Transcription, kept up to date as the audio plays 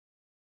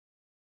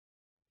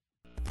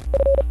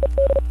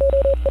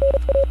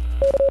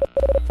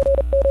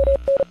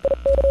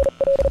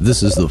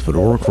This is the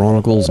Fedora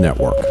Chronicles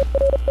Network.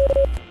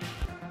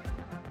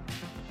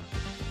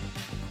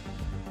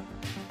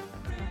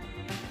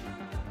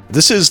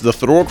 This is the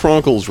Fedora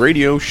Chronicles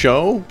radio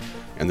show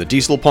and the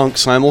Dieselpunk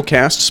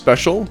simulcast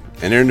special,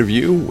 an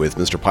interview with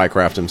Mr.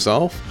 Pycraft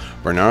himself,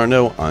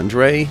 Bernando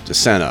Andrade de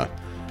Sena.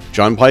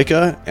 John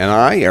Pyka and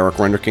I, Eric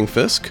Renderking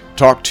Fisk,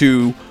 talk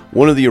to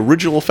one of the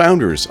original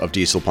founders of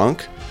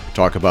Dieselpunk,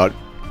 talk about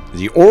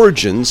the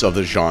origins of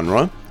the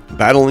genre,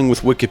 battling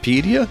with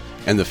Wikipedia,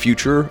 and the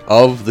future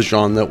of the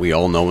genre that we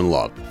all know and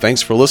love.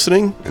 Thanks for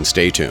listening, and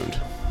stay tuned.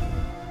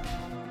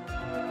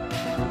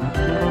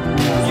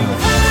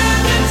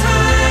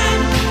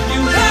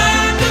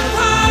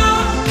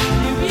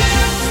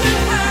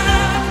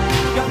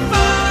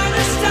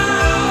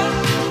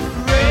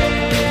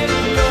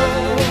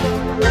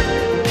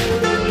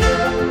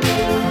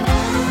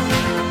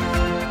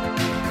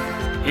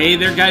 Hey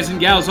there, guys and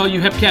gals, all you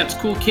hepcats,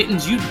 cool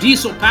kittens, you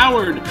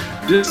diesel-powered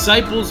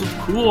disciples of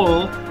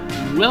cool.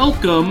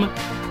 Welcome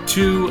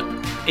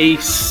to a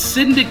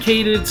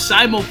syndicated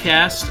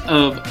simulcast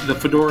of the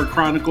Fedora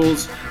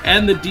Chronicles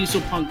and the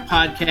Dieselpunk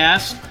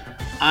podcast.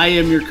 I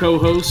am your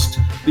co-host,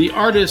 the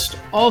artist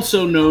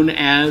also known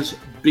as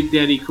Big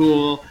Daddy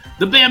Cool,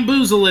 the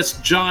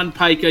bamboozleist John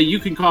Pyka. You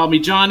can call me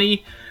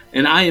Johnny,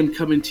 and I am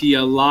coming to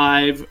you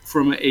live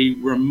from a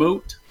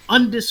remote,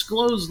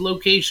 undisclosed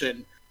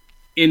location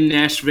in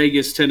Nash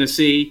Vegas,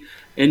 Tennessee,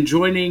 and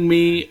joining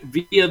me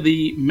via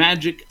the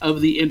magic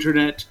of the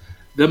internet,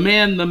 the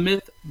man, the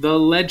myth, the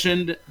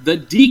legend, the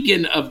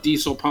deacon of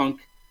Dieselpunk,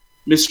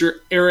 Mr.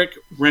 Eric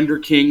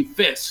Renderking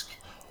Fisk.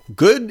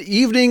 Good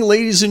evening,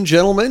 ladies and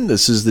gentlemen.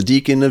 This is the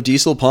deacon of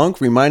Dieselpunk,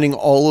 reminding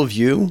all of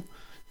you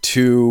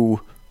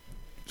to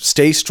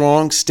stay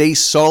strong, stay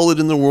solid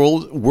in the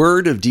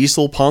word of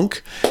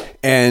Dieselpunk.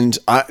 And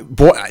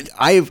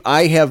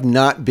I have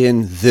not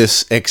been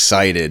this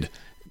excited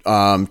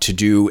to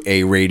do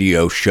a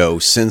radio show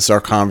since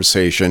our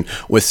conversation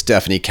with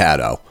Stephanie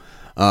Caddo.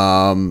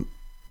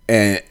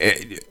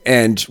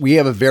 And we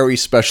have a very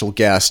special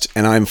guest,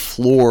 and I'm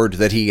floored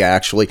that he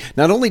actually,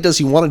 not only does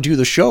he want to do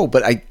the show,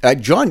 but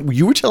John,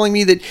 you were telling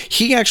me that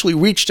he actually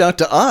reached out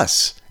to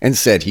us and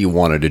said he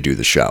wanted to do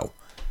the show.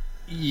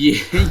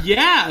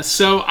 Yeah.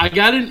 So I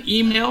got an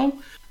email,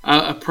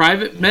 a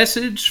private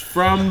message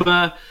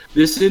from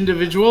this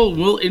individual.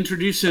 We'll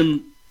introduce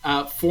him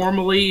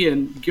formally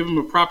and give him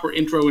a proper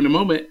intro in a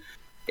moment,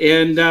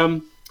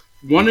 and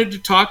wanted to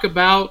talk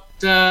about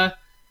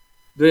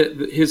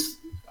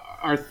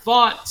our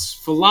thoughts,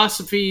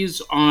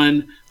 philosophies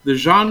on the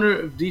genre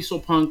of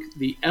dieselpunk,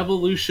 the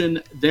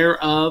evolution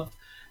thereof,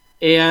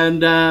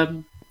 and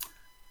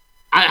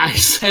I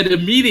said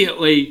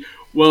immediately,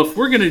 well, if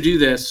we're going to do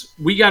this,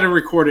 we got to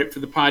record it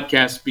for the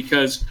podcast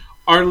because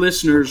our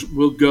listeners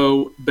will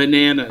go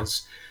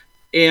bananas.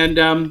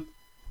 And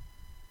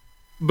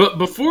but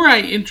before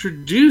I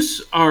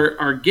introduce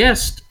our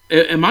guest,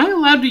 am I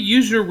allowed to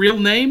use your real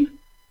name?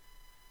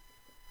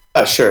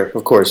 Sure,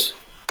 of course.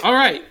 All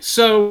right.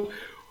 So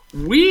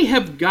we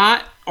have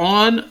got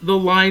on the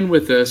line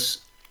with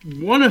us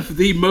one of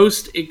the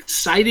most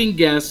exciting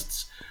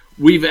guests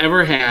we've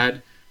ever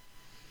had.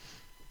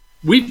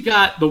 We've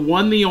got the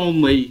one, the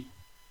only,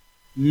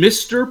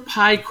 Mr.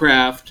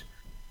 Pycraft,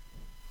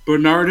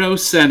 Bernardo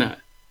Sena.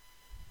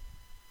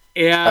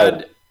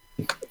 And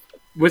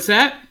what's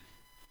that?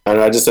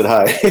 I just said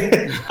hi.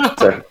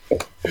 Sorry.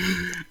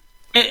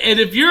 And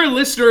if you're a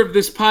listener of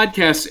this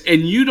podcast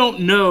and you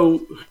don't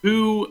know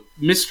who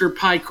Mr.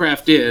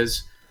 Pycraft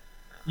is,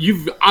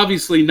 you've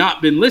obviously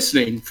not been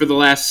listening for the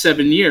last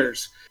 7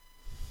 years.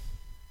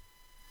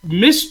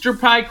 Mr.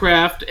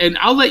 Pycraft, and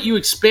I'll let you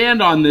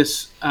expand on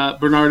this,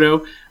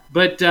 Bernardo,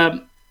 but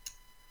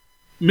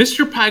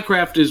Mr.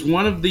 Pycraft is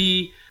one of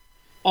the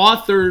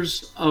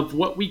authors of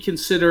what we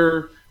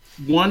consider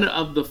one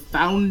of the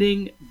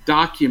founding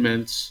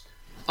documents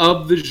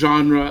of the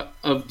genre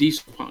of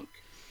dieselpunk.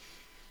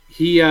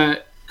 He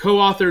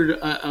co-authored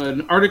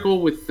an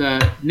article with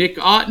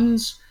Nick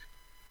Ottens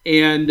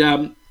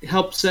and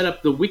helped set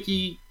up the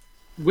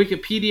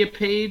Wikipedia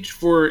page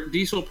for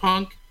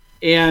dieselpunk.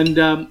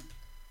 And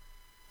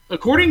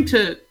according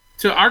to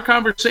our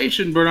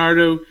conversation,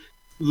 Bernardo,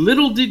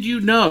 little did you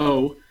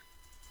know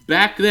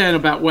back then,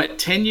 about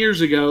 10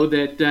 years ago,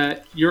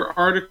 that your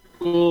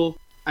article,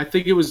 I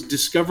think it was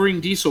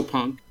Discovering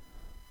Dieselpunk,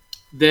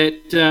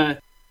 that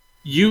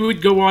you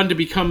would go on to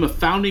become a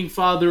founding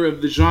father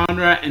of the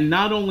genre, and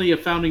not only a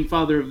founding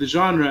father of the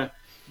genre,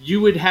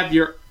 you would have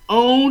your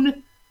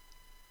own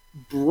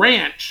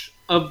branch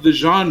of the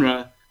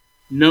genre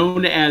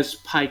known as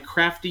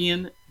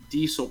Pycraftian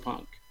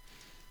Dieselpunk.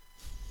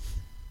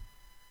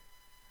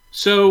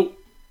 So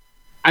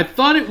I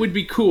thought it would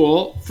be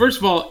cool. First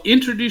of all,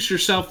 introduce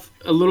yourself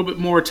a little bit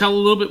more, tell a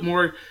little bit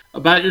more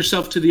about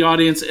yourself to the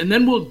audience, and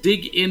then we'll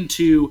dig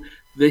into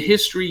the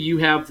history you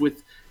have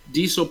with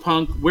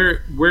Dieselpunk,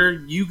 where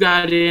you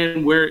got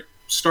in, where it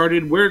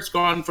started, where it's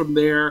gone from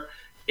there,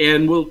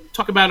 and we'll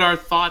talk about our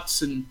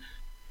thoughts and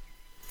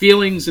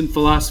feelings and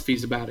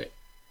philosophies about it.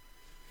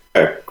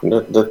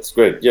 That's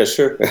great. Yeah,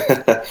 sure.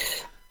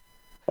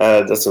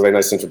 That's a very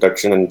nice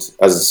introduction, and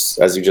as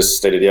you just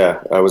stated,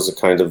 yeah, I was a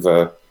kind of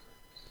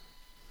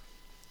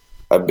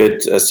a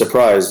bit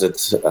surprised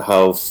at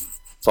how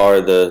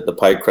far the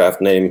Pycraft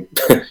name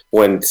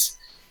went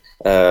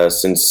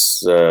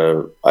since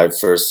I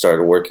first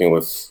started working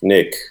with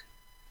Nick,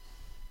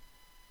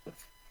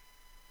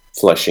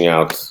 fleshing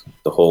out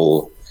the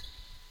whole.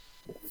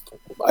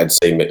 I'd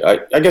say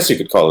I guess you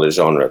could call it a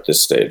genre at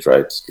this stage,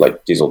 right?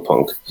 Like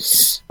Dieselpunk.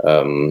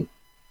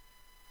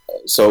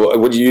 So,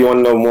 would you want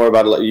to know more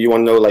about? You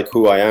want to know like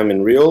who I am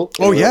in real?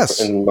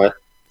 Yes.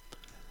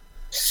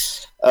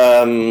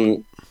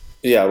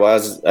 Yeah.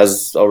 Well,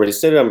 as already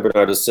stated, I'm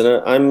Bernardo de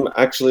Sena. I'm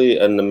actually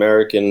an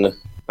American.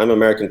 I'm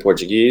American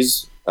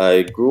Portuguese.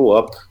 I grew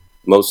up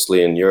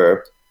mostly in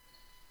Europe.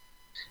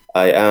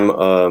 I am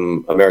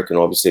American,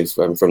 obviously.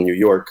 I'm from New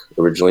York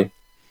originally.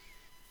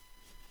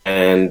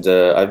 And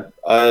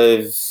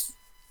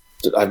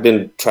I've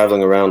been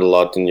traveling around a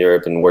lot in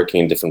Europe and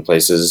working in different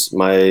places.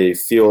 My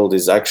field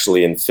is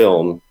actually in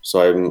film,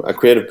 so I'm a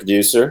creative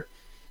producer,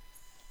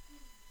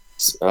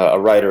 a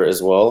writer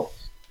as well,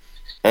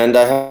 and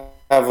I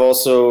have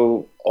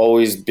also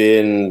always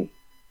been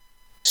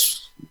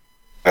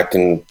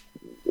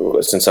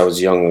since I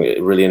was young,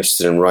 really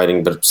interested in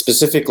writing, but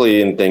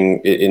specifically in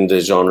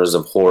the genres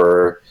of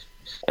horror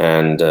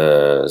and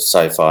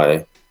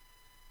sci-fi.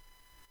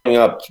 Growing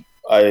up,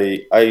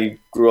 I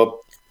grew up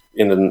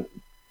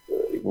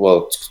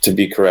to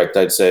be correct,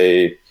 I'd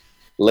say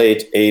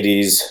late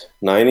 80s,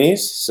 90s.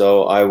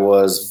 So I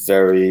was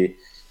very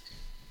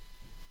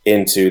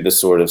into the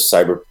sort of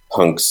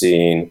cyberpunk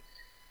scene,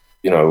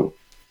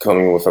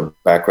 coming with a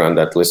background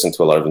that listened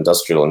to a lot of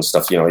industrial and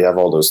stuff. You have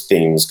all those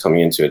themes coming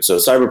into it. So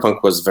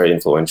cyberpunk was very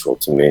influential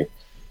to me.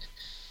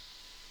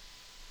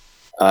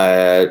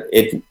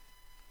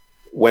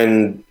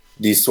 When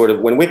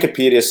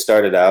Wikipedia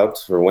started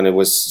out, or when it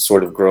was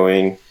sort of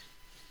growing,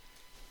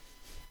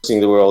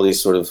 there were all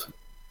these sort of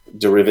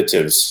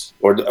derivatives,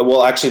 let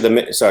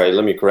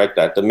me correct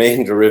that. The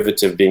main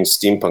derivative being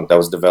steampunk that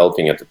was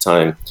developing at the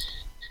time.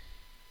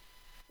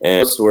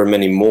 And there were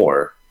many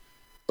more,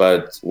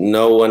 but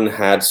no one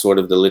had sort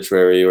of the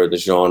literary or the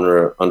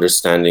genre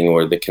understanding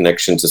or the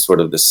connection to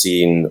sort of the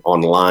scene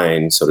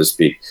online, so to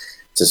speak,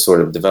 to sort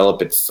of develop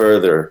it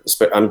further.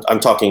 I'm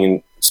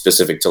talking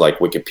specific to like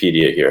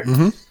Wikipedia here.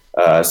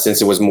 Mm-hmm.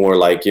 Since it was more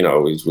like,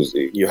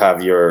 you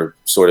have your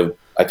sort of,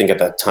 I think at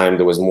that time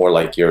there was more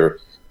like your,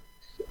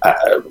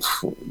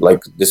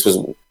 like this was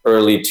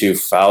early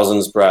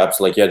 2000s perhaps,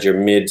 like you had your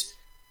mid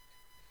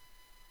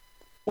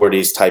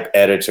 40s type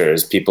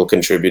editors, people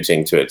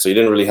contributing to it. So you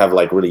didn't really have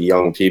like really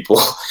young people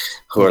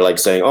who are like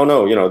saying, oh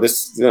no,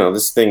 this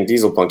thing,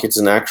 Dieselpunk, it's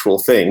an actual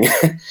thing.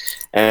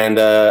 And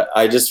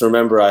I just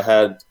remember I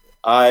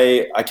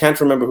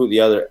can't remember who the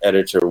other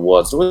editor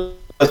was. There was,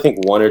 I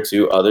think, one or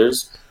two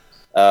others.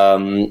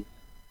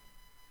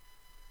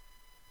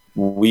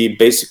 We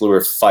basically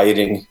were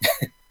fighting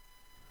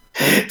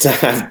to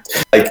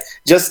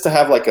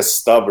have like a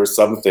stub or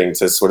something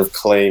to sort of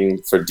claim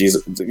for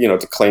Diesel,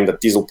 to claim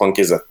that Dieselpunk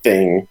is a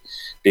thing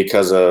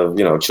because of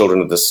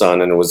Children of the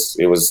Sun, and it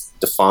was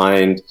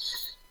defined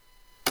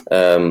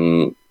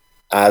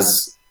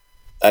as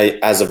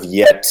of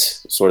yet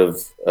sort of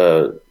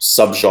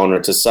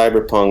subgenre to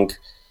cyberpunk,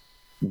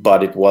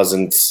 but it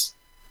wasn't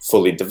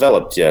fully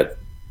developed yet.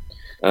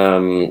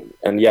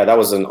 And yeah, that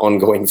was an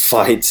ongoing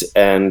fight,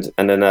 and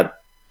then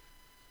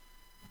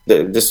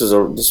this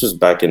was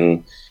back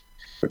in,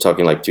 we're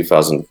talking like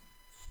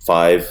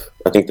 2005.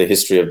 I think the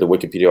history of the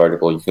Wikipedia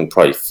article, you can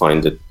probably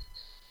find it.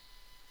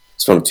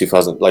 It's from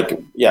 2000,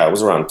 it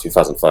was around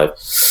 2005.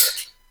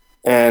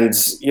 And,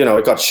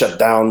 it got shut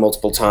down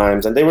multiple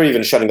times, and they were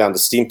even shutting down the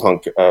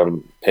steampunk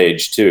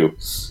page too,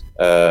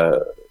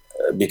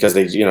 because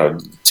they,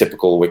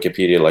 typical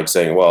Wikipedia, like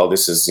saying, well,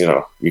 this is,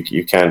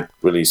 you can't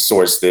really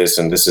source this,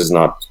 and this is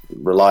not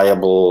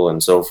reliable,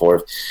 and so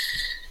forth.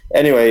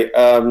 Anyway,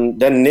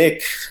 then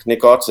Nick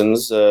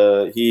Ottens,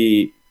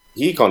 he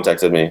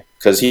contacted me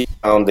because he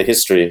found the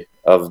history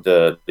of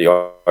the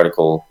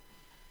article,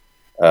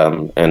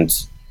 and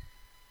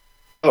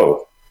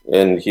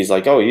he's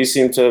like, oh, you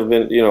seem to have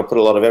been, put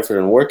a lot of effort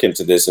and work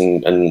into this,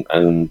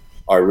 and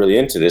are really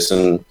into this.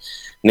 And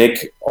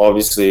Nick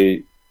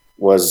obviously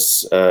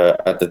was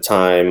at the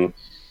time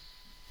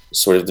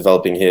sort of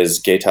developing his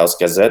Gatehouse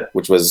Gazette,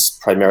 which was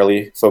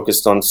primarily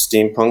focused on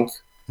steampunk,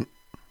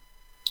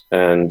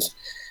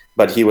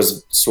 but he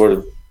was sort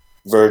of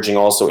verging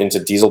also into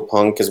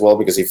Dieselpunk as well,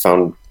 because he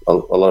found a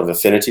lot of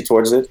affinity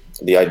towards it,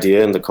 the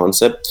idea and the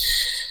concept.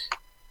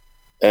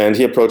 And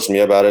he approached me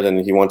about it, and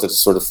he wanted to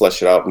sort of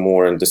flesh it out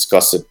more and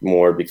discuss it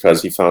more,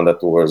 because he found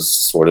that there was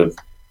sort of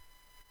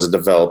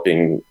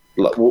developing,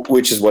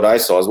 which is what I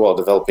saw as well,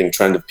 developing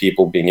trend of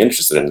people being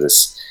interested in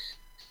this.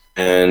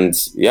 And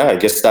yeah, I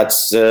guess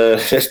that's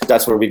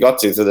where we got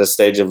to the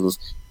stage of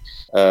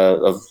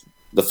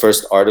the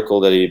first article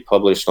that he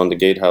published on the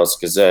Gatehouse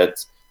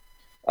Gazette,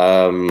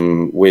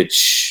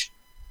 which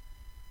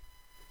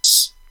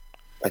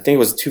I think it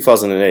was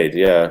 2008.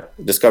 Yeah,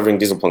 Discovering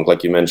Dieselpunk,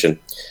 like you mentioned.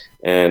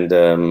 And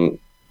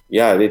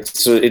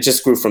it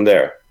just grew from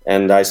there.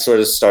 and I sort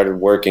of started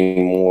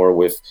working more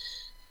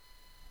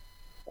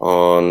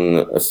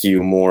on a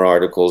few more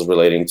articles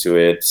relating to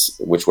it,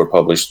 which were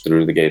published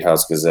through the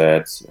Gatehouse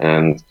Gazette,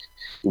 and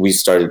we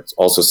started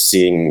also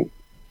seeing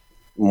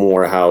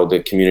more how the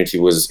community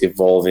was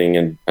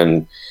evolving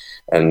and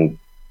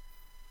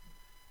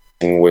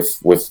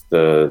with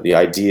the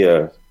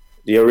idea,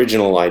 the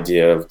original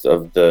idea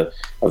of the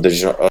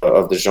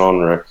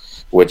genre,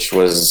 which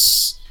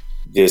was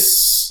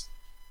this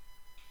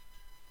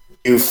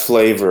new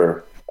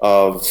flavor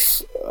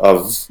of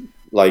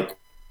like,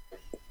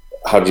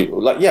 how do you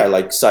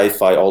like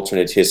sci-fi,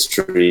 alternate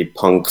history,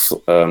 punk,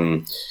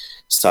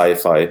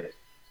 sci-fi,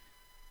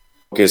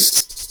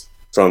 focused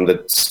from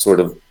the sort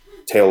of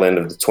tail end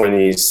of the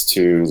 20s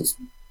to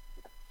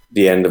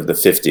the end of the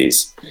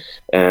 50s,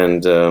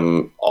 and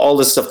all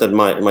the stuff that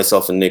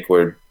myself and Nick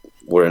were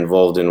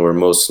involved in were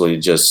mostly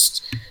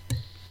just,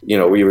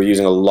 we were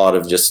using a lot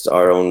of just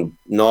our own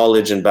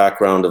knowledge and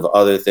background of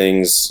other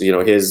things,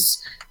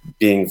 his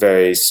being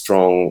very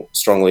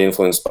strongly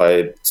influenced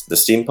by the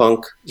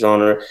steampunk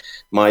genre,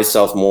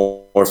 myself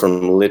more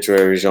from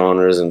literary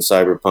genres and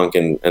cyberpunk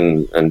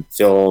and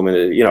film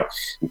and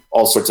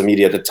all sorts of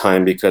media at the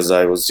time, because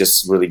I was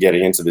just really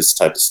getting into this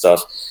type of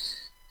stuff.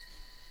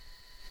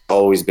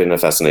 Always been a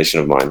fascination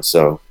of mine.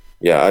 So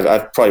yeah,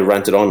 I've probably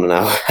ranted on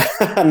now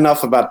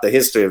enough about the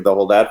history of the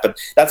whole that, but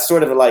that's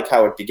sort of like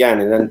how it began,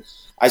 and then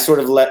I sort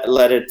of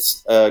let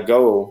it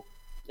go.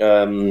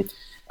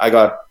 I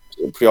got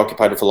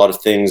preoccupied with a lot of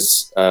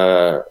things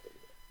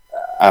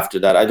after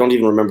that. I don't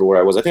even remember where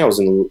I was. I think I was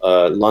in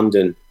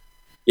London.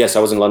 Yes, I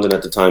was in London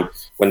at the time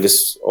when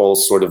this all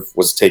sort of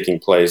was taking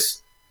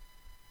place.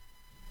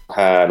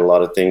 Had a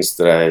lot of things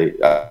that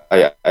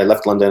I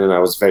left London, and I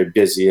was very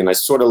busy, and I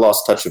sort of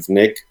lost touch with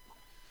Nick.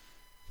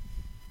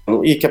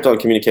 He kept on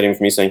communicating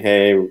with me saying,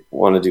 hey,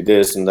 want to do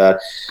this and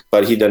that,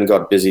 but he then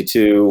got busy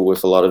too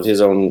with a lot of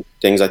his own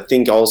things. I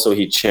think also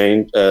he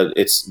changed.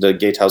 It's the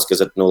Gatehouse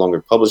Gazette no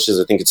longer publishes.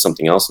 I think it's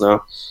something else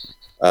now.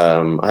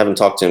 I haven't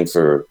talked to him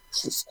for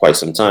quite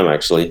some time,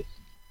 actually.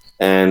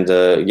 And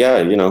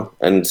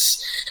and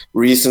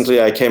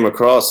recently I came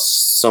across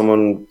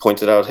someone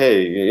pointed out,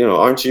 hey,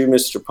 aren't you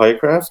Mr.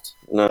 Pycraft?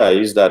 And I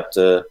used that.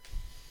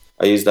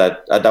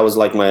 That was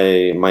like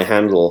my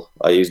handle.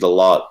 I used a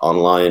lot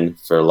online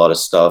for a lot of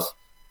stuff,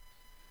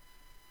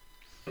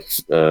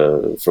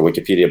 for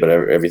Wikipedia, but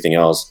everything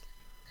else.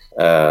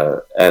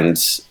 And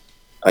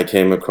I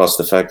came across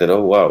the fact that,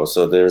 oh wow,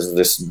 so there's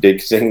this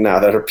big thing now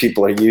that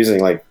people are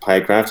using, like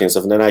Pycrafting and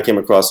stuff. And then I came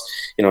across,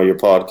 your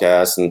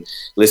podcast and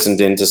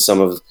listened into some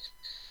of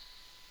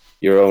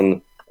your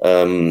own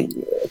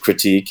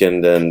critique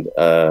and then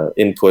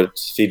input,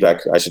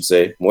 feedback, I should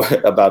say, more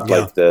about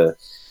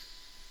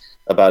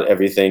about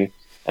everything,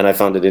 and I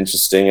found it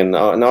interesting, and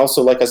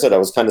also, like I said, I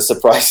was kind of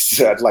surprised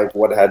at like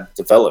what had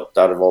developed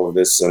out of all of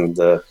this, and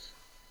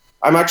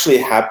I'm actually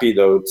happy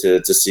though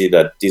to see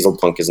that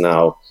Dieselpunk is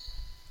now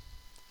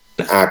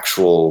an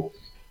actual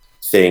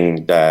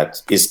thing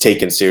that is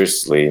taken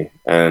seriously.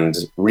 And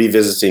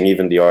revisiting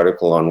even the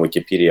article on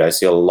Wikipedia, I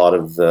see a lot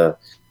of the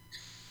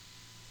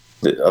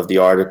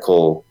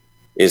article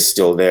is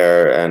still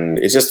there, and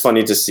it's just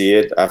funny to see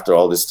it after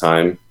all this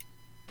time.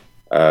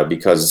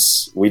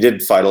 Because we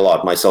did fight a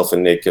lot, myself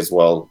and Nick as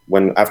well,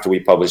 after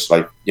we published,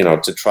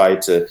 to try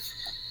to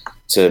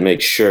make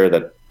sure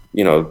that,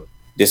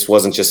 this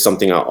wasn't just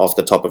something off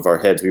the top of our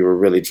heads. We were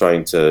really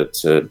trying to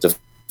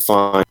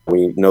define.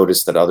 We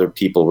noticed that other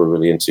people were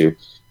really into,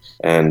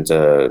 and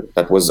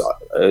it was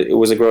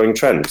a growing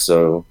trend.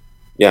 So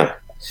yeah,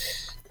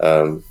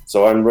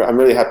 so I'm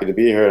really happy to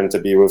be here and to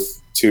be with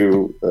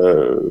two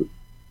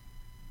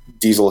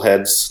diesel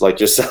heads like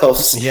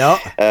yourselves. Yeah.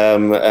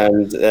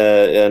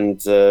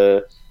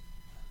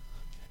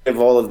 Of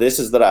all of this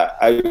is that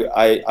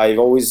I've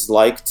always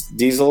liked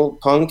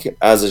Dieselpunk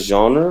as a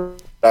genre.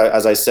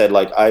 As I said,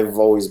 like, I've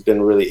always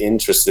been really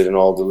interested in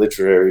all the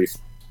literary,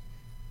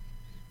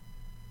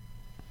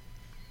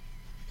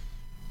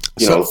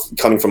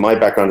 coming from my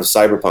background of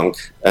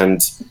cyberpunk,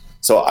 and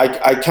so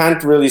I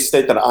can't really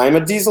state that I'm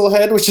a diesel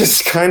head, which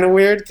is kind of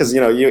weird, because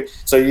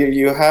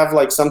you have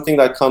like something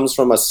that comes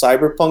from a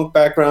cyberpunk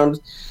background,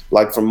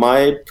 like from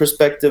my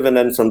perspective, and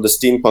then from the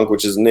steampunk,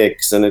 which is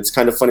Nick's, and it's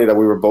kind of funny that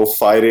we were both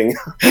fighting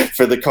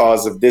for the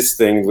cause of this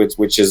thing,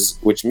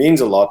 which means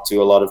a lot to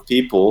a lot of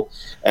people,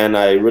 and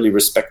I really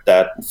respect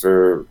that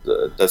for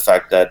the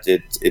fact that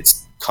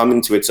it's come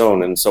into its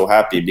own, and so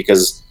happy,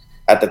 because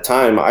at the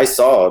time I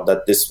saw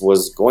that this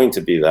was going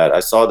to be that. I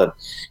saw that,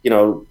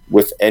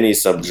 with any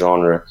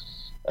subgenre,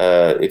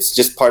 it's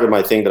just part of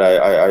my thing that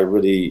I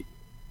really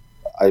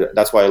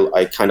that's why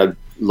I kind of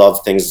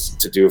love things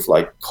to do with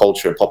like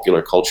culture,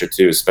 popular culture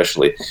too,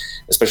 especially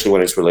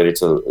when it's related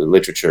to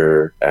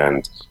literature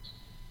and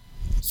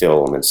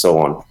film and so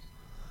on.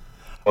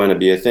 It's going to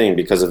be a thing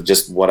because of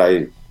just what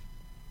I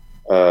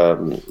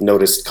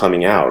noticed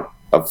coming out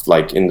of,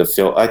 like, in the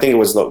film. I think it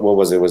was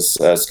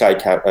Sky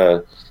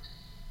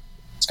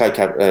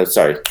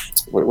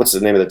what's the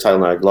name of the title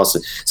now? I lost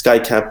it.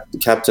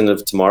 Captain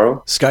of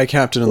Tomorrow. Sky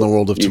Captain in the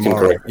World of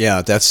Tomorrow.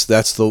 Yeah, that's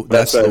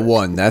the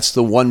one. That's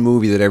the one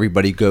movie that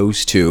everybody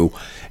goes to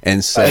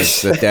and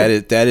says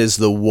that is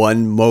the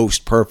one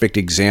most perfect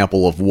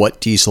example of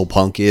what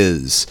Dieselpunk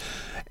is,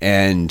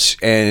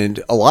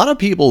 and a lot of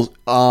people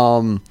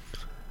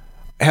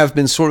have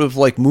been sort of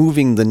like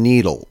moving the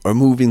needle or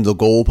moving the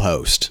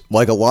goalpost.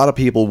 Like a lot of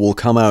people will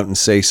come out and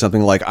say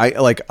something like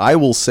I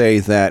will say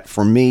that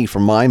for me, for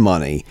my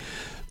money,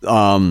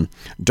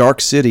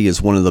 Dark City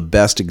is one of the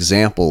best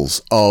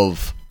examples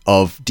of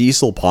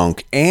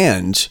Dieselpunk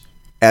and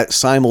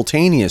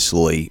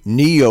simultaneously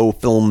neo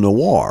film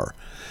noir.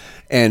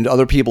 And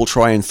other people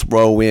try and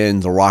throw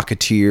in The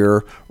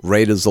Rocketeer,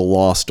 Raiders of the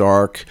Lost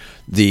Ark,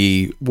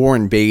 the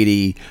Warren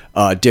Beatty,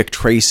 Dick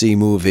Tracy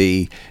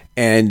movie.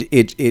 And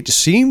it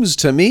seems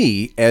to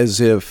me as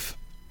if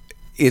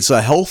it's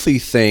a healthy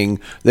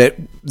thing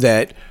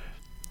that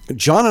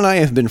John and I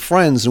have been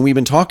friends, and we've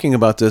been talking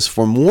about this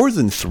for more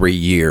than 3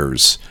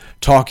 years,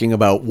 talking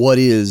about what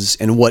is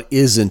and what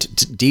isn't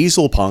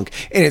Dieselpunk.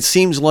 And it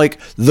seems like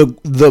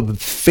the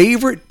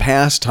favorite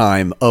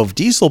pastime of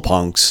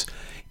Dieselpunks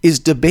is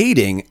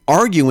debating,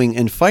 arguing,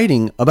 and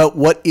fighting about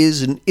what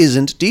is and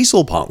isn't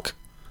Dieselpunk.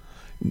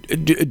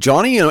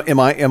 Johnny, am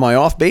I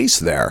off base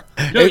there?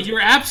 No, you're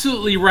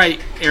absolutely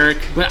right, Eric.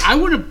 But I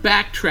want to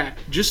backtrack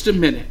just a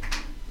minute,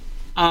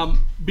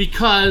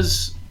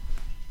 because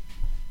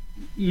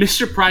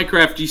Mr.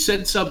 Pycraft, you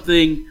said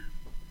something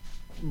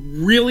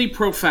really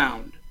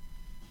profound,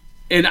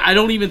 and I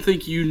don't even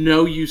think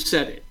you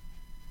said it.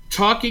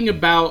 Talking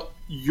about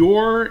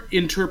your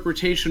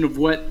interpretation of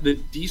what the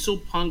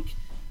Dieselpunk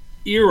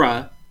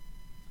era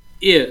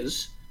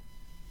is,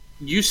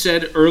 you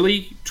said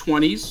early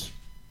 20s.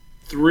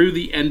 Through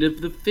the end of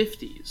the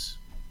 50s.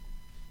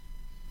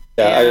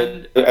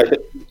 Yeah,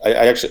 I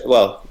actually,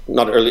 well,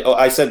 not early. Oh,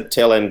 I said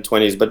tail end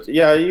 20s, but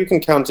yeah, you can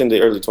count in the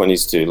early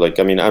 20s too. Like,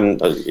 I mean,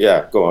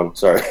 yeah, go on.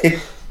 Sorry.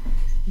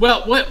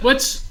 Well,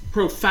 what's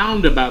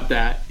profound about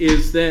that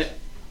is that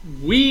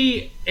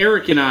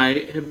Eric and I,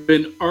 have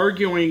been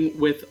arguing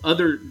with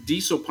other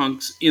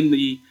Dieselpunks in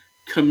the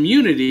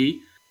community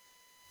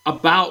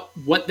about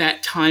what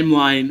that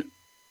timeline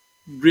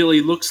really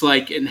looks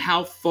like and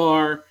how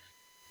far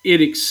it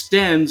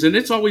extends, and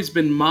it's always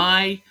been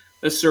my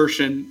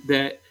assertion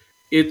that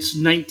it's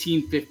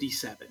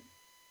 1957.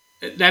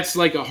 That's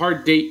like a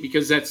hard date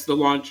because that's the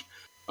launch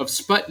of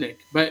Sputnik,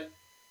 but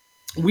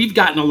we've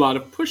gotten a lot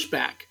of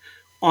pushback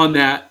on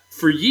that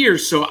for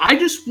years, so I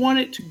just want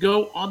it to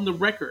go on the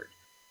record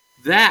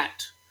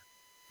that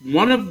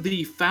one of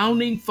the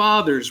founding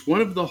fathers,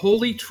 one of the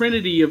holy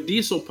trinity of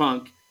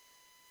Dieselpunk,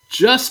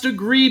 just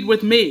agreed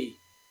with me.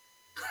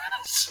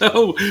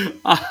 So,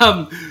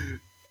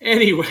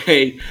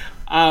 anyway,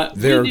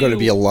 there are going to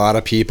be a lot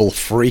of people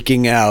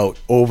freaking out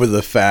over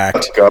the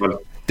fact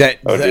that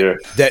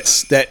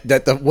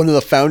one of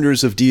the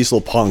founders of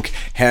Dieselpunk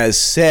has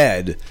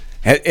said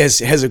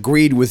has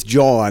agreed with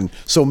John.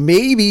 So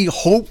maybe,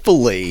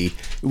 hopefully,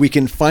 we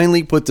can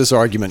finally put this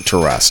argument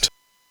to rest.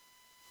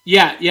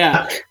 Yeah,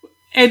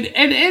 and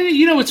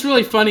it's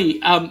really funny.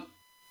 One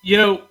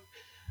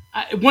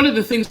of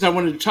the things I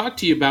wanted to talk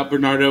to you about,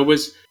 Bernardo,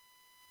 was.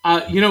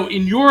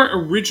 In your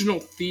original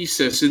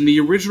thesis, in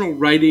the original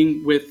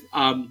writing with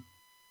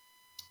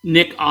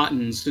Nick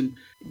Ottens and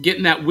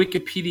getting that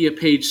Wikipedia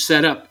page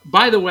set up,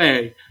 by the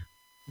way,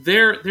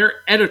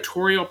 their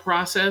editorial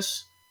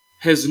process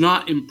has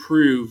not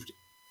improved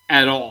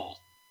at all.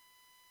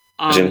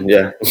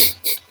 Yeah,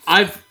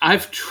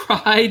 I've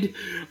tried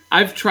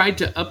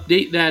to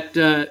update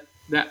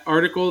that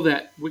article,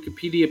 that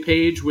Wikipedia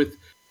page with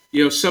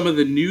some of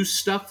the new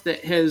stuff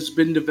that has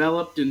been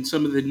developed and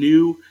some of the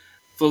new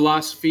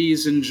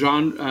philosophies and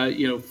genre,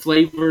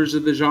 flavors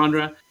of the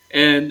genre,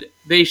 and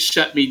they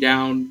shut me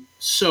down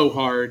so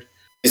hard.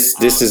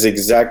 This is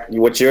exactly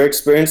what you're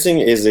experiencing.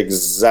 Is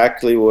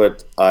exactly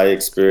what I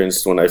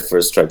experienced when I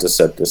first tried to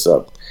set this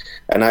up,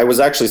 and I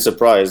was actually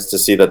surprised to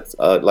see that,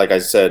 like I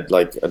said,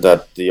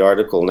 that the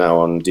article now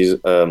on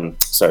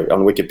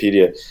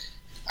Wikipedia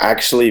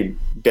actually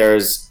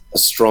bears a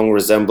strong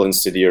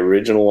resemblance to the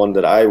original one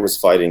that I was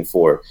fighting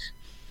for.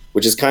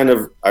 Which is kind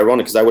of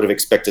ironic because I would have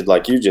expected,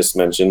 like you just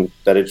mentioned,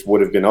 that it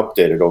would have been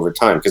updated over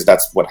time because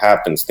that's what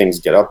happens. Things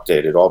get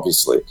updated,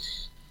 obviously.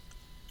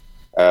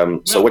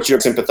 So what you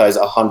sympathize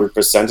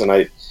 100%,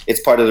 and it's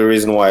part of the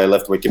reason why I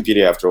left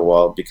Wikipedia after a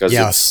while because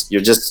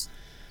it's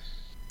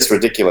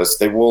ridiculous.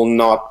 They will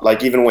not,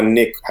 like even when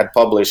Nick had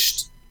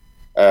published,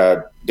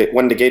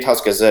 when the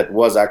Gatehouse Gazette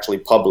was actually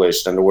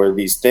published and there were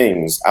these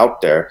things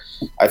out there,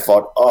 I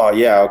thought, oh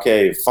yeah,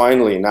 okay,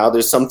 finally, now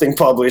there's something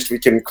published, we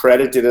can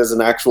credit it as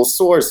an actual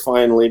source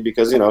finally,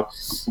 because,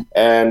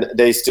 and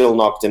they still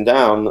knocked him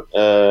down,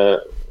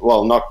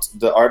 knocked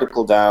the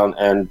article down,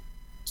 and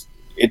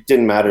it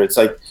didn't matter. It's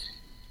like,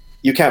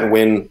 you can't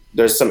win.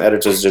 There's some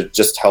editors that are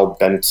just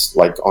hell-bent,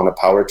 like, on a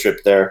power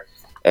trip there,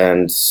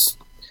 and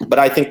But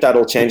I think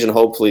that'll change, and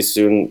hopefully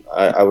soon.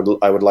 I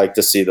would like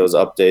to see those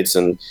updates,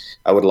 and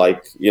I would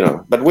like,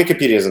 But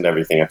Wikipedia isn't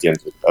everything at the end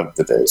of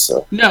the day.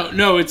 So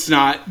no, it's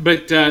not.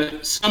 But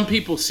some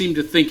people seem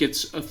to think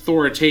it's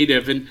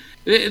authoritative, and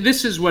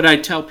this is what I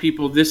tell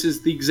people. This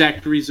is the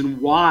exact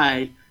reason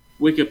why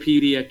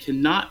Wikipedia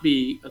cannot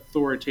be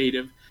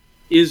authoritative,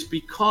 is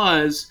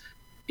because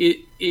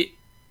it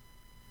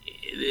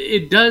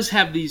does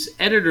have these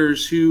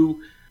editors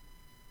who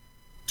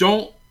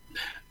don't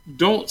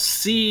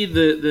see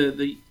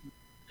the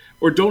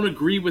or don't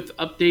agree with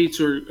updates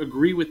or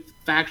agree with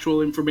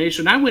factual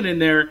information. I went in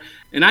there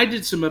and I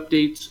did some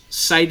updates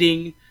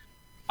citing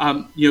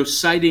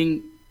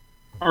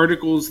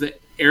articles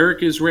that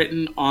Eric has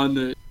written on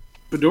the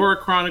Fedora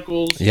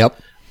Chronicles.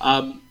 Yep.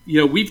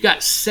 We've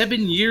got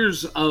 7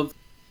 years of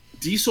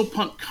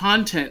Dieselpunk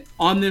content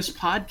on this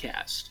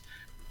podcast,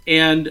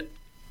 and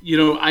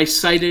I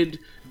cited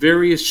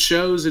various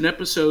shows and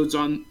episodes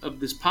of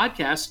this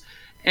podcast.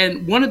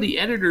 And one of the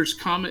editors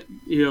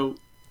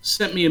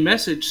sent me a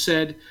message,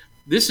 said,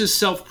 "This is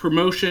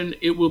self-promotion.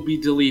 It will be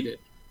deleted."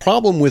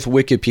 Problem with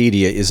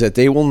Wikipedia is that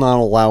they will not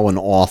allow an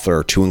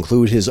author to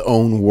include his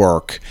own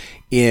work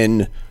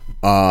in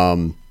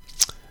the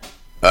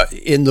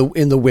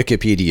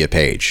Wikipedia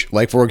page.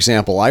 Like, for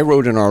example, I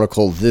wrote an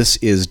article, "This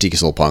is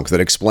Dieselpunk,"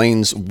 that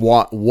explains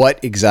what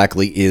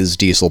exactly is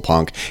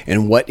Dieselpunk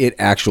and what it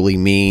actually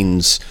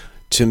means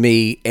to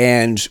me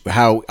and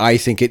how I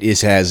think it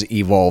has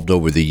evolved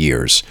over the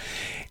years.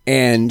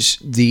 And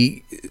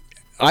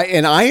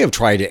I have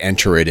tried to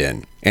enter it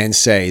in and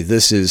say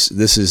this is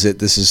it.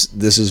 This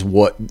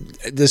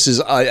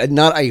is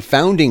not a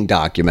founding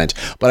document,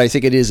 but I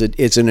think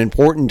it's an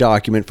important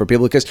document for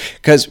people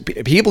because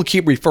people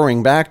keep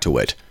referring back to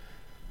it.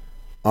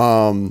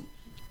 And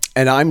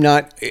I'm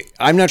not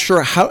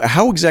sure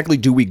how exactly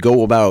do we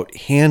go about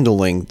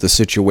handling the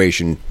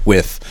situation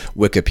with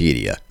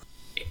Wikipedia.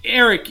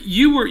 Eric,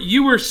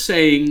 you were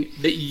saying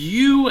that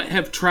you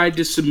have tried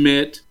to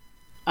submit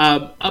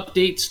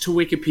updates to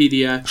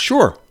Wikipedia.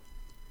 Sure.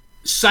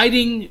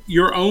 Citing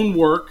your own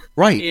work.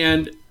 Right.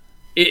 And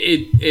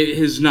it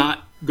has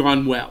not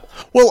gone well.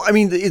 Well, I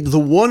mean, the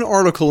one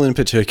article in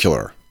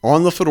particular,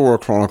 on the Fedora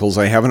Chronicles,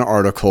 I have an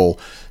article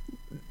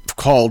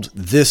called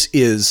 "This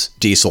is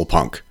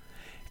Dieselpunk."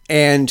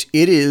 And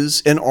it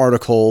is an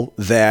article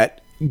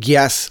that,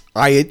 yes,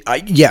 I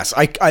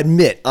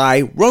admit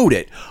I wrote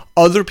it.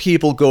 Other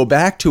people go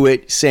back to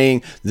it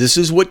saying this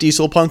is what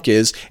Dieselpunk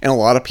is, and a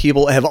lot of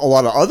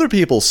other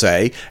people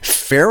say,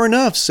 fair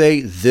enough,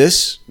 say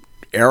this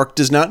Eric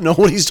does not know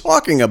what he's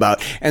talking about,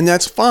 and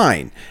that's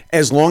fine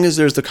as long as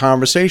there's the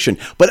conversation.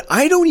 But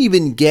I don't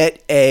even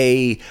get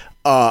an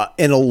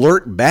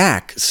alert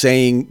back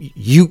saying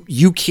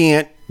you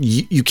can't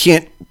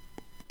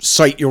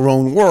cite your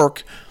own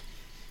work.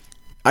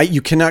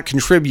 You cannot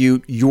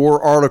contribute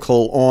your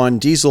article on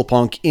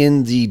Dieselpunk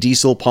in the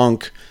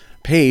Dieselpunk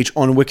page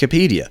on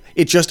Wikipedia.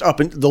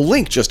 The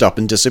link just up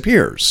and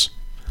disappears.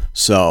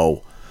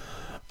 So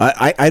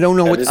I don't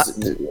know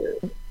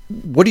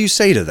what do you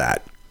say to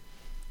that?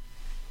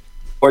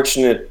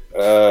 Fortunate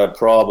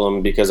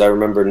problem, because I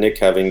remember Nick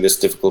having this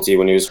difficulty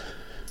when he was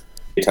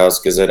White House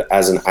Gazette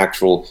as an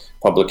actual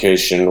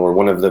publication, or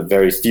one of the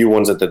very few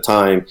ones at the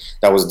time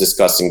that was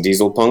discussing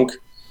Dieselpunk.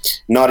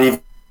 Not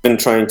even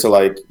trying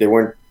to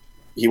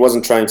he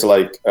wasn't trying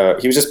to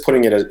he was just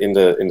putting it in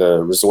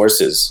the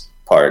resources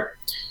part.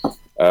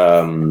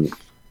 In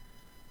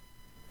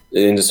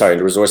the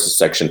resources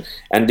section,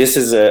 and this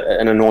is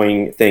an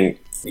annoying thing.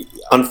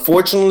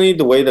 Unfortunately,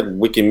 the way that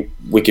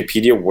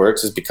Wikipedia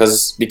works is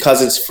because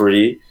it's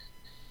free.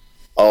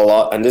 A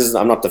lot, and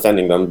I'm not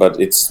defending them, but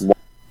it's one of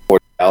the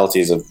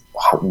realities of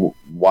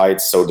why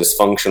it's so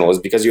dysfunctional is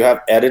because you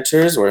have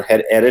editors or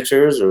head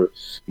editors or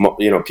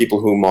people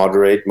who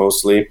moderate,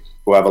 mostly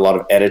who have a lot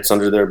of edits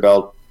under their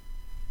belt,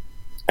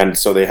 and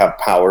so they have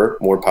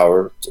more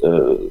power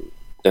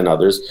than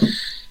others.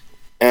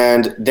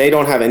 And they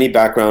don't have any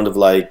background of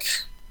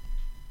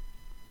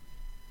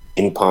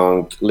in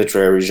punk,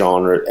 literary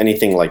genre,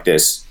 anything like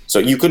this. So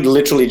you could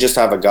literally just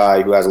have a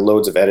guy who has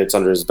loads of edits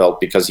under his belt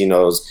because he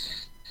knows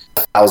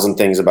 1,000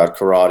 things about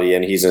karate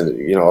and he's a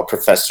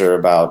professor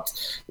about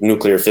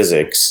nuclear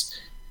physics.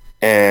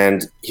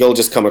 And he'll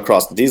just come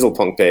across the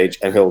Dieselpunk page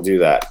and he'll do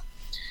that.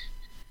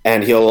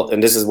 And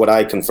this is what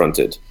I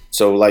confronted.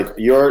 So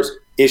your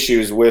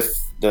issues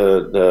with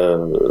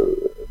the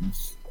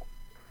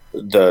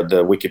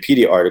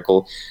Wikipedia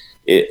article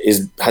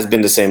has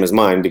been the same as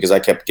mine, because I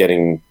kept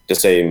getting the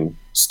same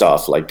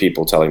stuff, like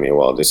people telling me,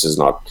 well, this is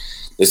not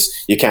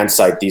this, you can't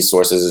cite these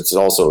sources. It's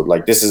also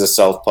this is a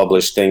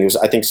self-published thing.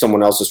 I think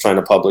someone else was trying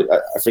to publish,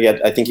 I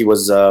forget, I think he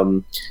was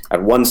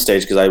at one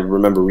stage, because I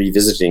remember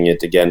revisiting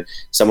it again,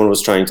 someone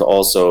was trying to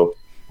also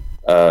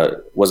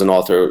was an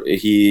author.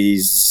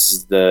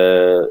 He's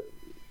in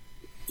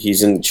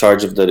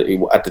charge of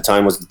at the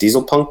time was the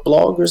Dieselpunk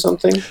blog or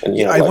something.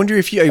 And I wonder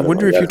if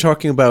you're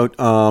talking about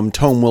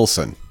Tom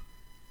Wilson.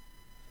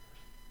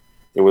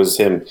 It was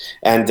him.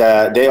 And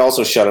they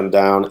also shut him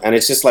down. And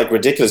it's just like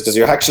ridiculous because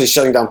you're actually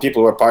shutting down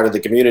people who are part of the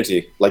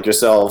community, like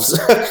yourselves.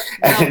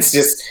 And it's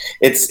just,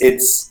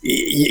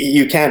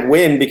 you can't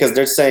win because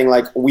they're saying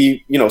like,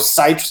 we,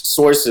 cite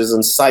sources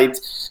and cite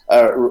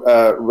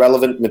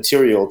relevant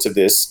material to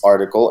this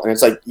article. And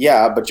it's like,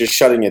 yeah, but you're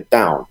shutting it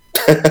down.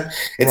 It's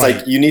right.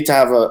 Like you need to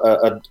have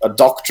a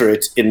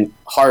doctorate in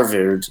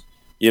Harvard,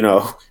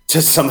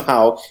 to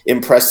somehow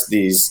impress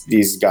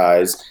these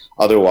guys.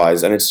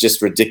 Otherwise, and it's just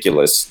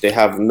ridiculous. They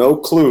have no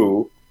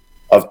clue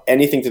of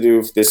anything to do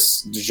with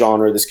this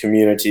genre, this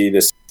community,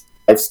 this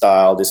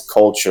lifestyle, this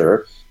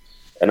culture.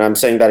 And I'm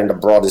saying that in the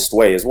broadest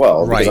way as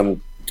well, right. Because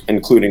I'm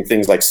including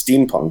things like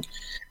steampunk.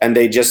 And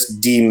they just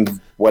deem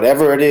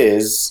whatever it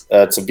is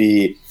to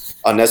be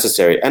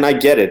unnecessary. And I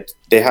get it.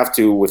 They have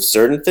to with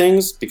certain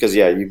things because,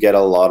 you get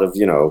a lot of,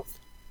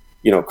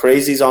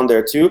 crazies on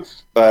there too.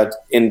 But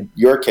in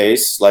your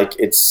case, like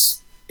it's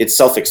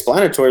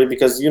self-explanatory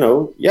because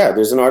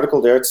there's an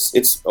article there.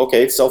 It's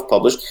okay. It's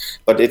self-published,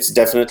 but it's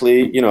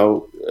definitely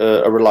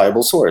a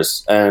reliable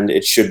source, and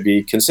it should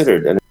be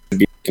considered and it should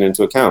be taken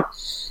into account.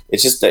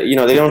 It's just that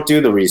they don't do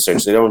the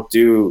research.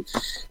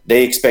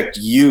 They expect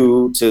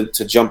you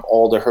to jump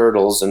all the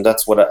hurdles, and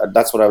that's what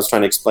I was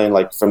trying to explain.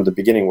 Like from the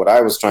beginning, what I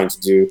was trying to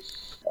do,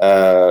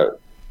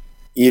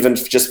 even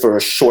just for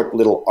a short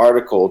little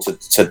article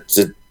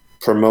to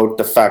promote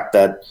the fact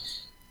that.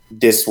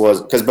 This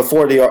was because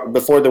before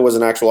there was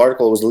an actual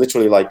article, it was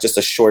literally like just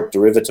a short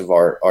derivative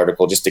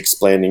article, just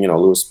explaining,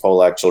 Lewis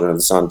Pollack, Children of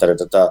the Sun,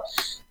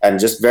 and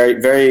just very,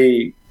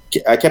 very.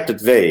 I kept it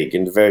vague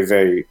in the very,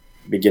 very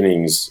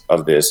beginnings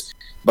of this,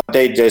 but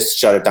they just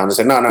shut it down and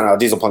said, no,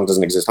 Dieselpunk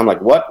doesn't exist. I'm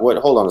like, what?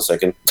 Hold on a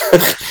second.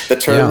 The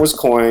term was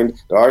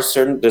coined.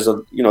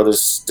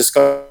 There's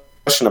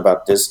discussion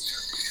about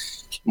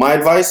this. My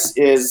advice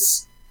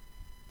is.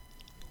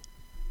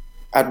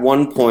 At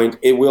one point,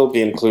 it will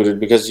be included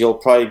because you'll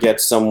probably get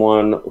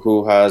someone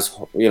who has,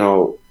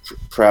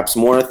 perhaps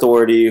more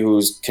authority,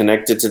 who's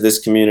connected to this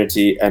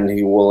community, and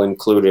he will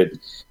include it.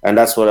 And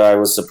that's what I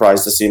was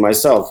surprised to see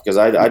myself because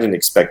I didn't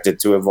expect it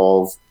to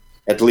evolve,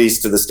 at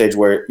least to the stage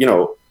where,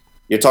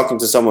 you're talking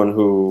to someone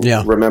who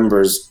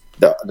remembers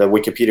the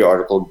Wikipedia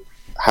article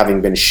having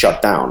been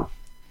shut down.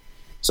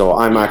 So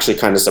I'm actually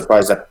kind of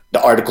surprised that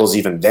the article's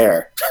even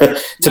there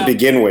to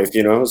begin with,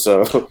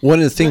 So one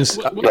of the things,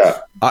 one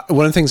of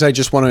the things I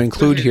just want to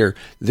include here,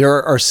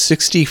 there are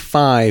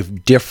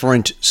 65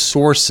 different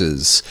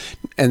sources,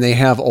 and they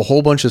have a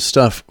whole bunch of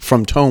stuff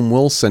from Tome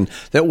Wilson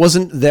that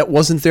wasn't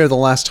there the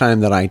last time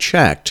that I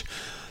checked.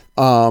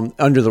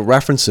 Under the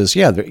references,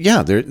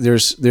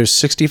 there's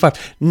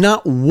 65.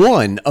 Not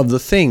one of the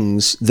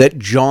things that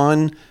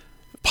John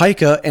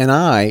Pyka and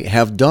I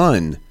have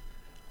done.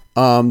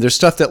 There's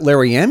stuff that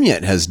Larry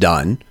Amiot has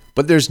done,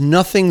 but there's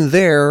nothing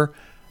there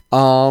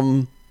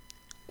from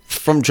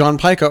John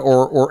Pyka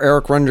or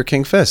Eric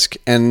Renderking Fisk,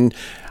 and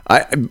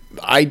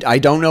I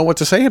don't know what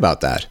to say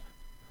about that.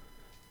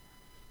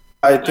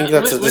 I think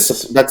that's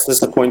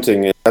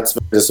disappointing. That's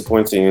very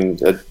disappointing,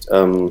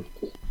 and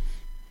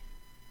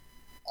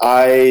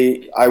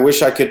I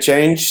wish I could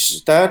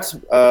change that.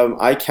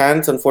 I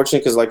can't, unfortunately,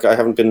 because I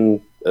haven't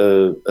been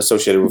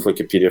associated with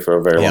Wikipedia for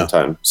a very long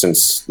time.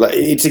 Since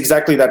it's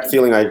exactly that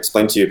feeling I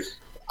explained to you.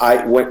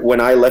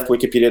 When I left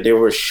Wikipedia, they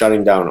were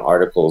shutting down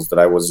articles that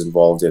I was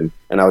involved in,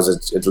 and I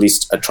was at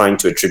least trying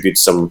to attribute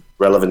some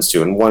relevance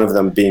to, and one of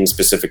them being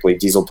specifically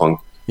Dieselpunk.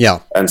 Yeah.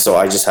 And so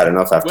I just had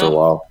enough after a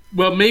while.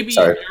 Well, maybe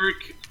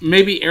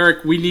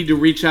Eric, we need to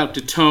reach out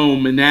to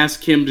Tome and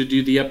ask him to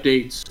do the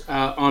updates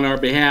on our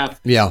behalf.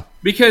 Yeah.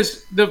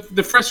 Because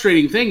the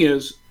frustrating thing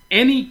is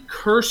any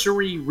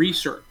cursory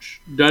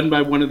research done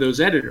by one of those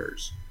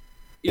editors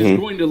is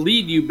going to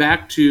lead you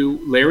back to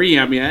Larry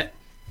Amiot,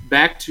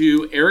 back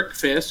to Eric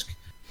Fisk,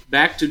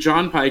 back to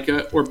John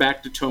Pyka, or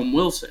back to Tome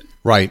Wilson.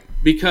 Right.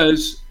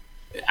 Because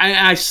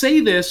I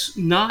say this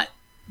not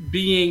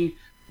being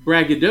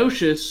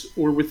braggadocious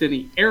or with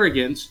any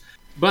arrogance,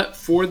 but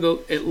for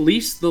at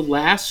least the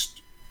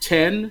last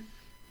 10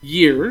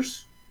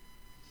 years,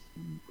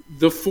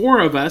 the four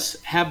of us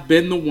have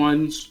been the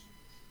ones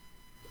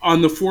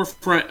on the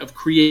forefront of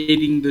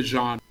creating the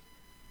genre.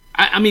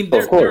 I mean,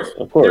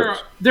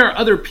 there are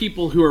other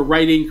people who are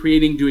writing,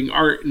 creating, doing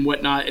art and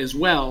whatnot as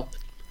well.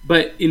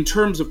 But in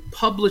terms of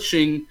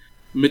publishing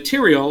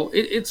material,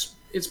 it's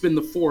been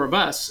the four of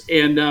us.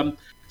 And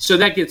so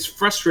that gets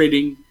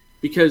frustrating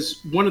because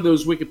one of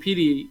those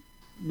Wikipedia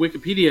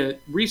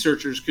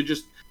researchers could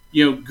just,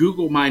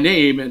 Google my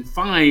name and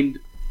find,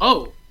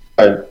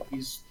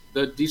 he's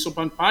the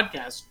Dieselpunk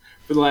podcast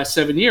for the last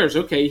 7 years.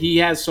 Okay, he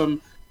has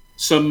some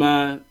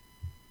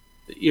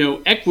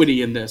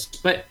equity in this.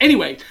 But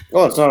anyway.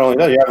 Well, it's not only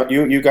that.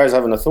 You guys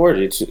have an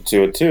authority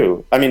to it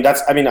too. I mean,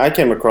 I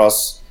came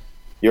across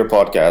your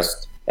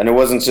podcast, and it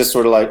wasn't just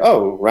sort of like,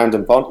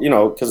 random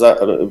podcast,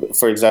 because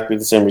for exactly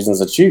the same reasons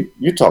that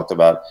you talked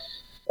about.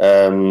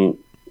 And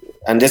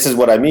this is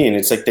what I mean.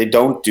 It's like they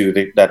don't do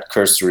that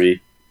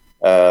cursory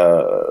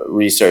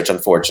research,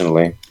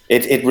 unfortunately.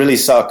 It really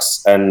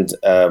sucks. And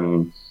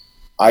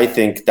I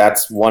think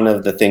that's one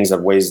of the things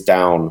that weighs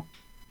down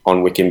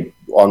on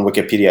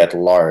Wikipedia at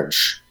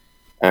large.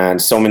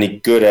 And so many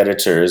good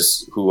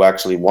editors who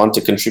actually want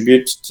to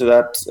contribute to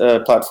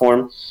that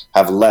platform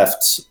have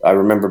left. I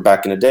remember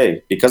back in the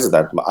day because of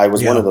that. I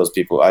was one of those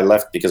people. I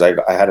left because I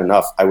had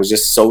enough. I was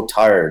just so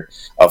tired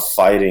of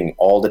fighting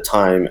all the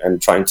time and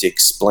trying to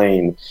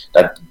explain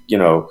that,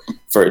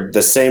 for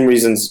the same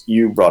reasons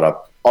you brought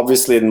up.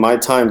 Obviously, in my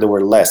time, there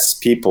were less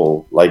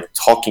people like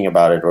talking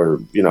about it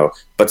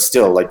but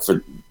still, like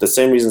for the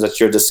same reasons that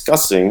you're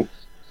discussing,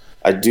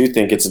 I do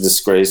think it's a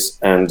disgrace.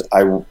 And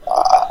I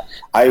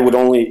would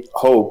only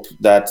hope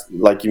that,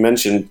 like you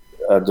mentioned,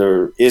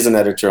 there is an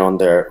editor on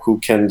there who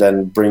can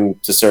then bring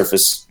to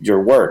surface your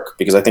work,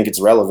 because I think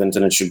it's relevant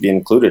and it should be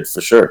included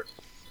for sure.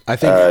 I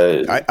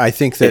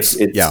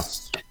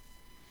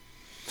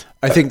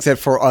think that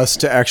for us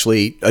to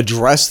actually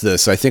address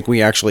this, I think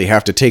we actually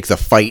have to take the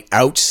fight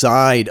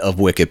outside of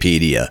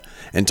Wikipedia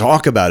and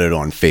talk about it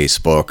on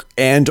Facebook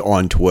and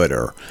on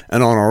Twitter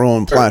and on our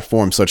own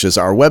platforms such as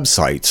our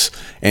websites,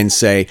 and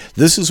say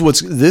this is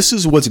what's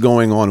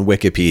going on in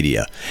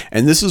Wikipedia,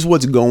 and this is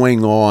what's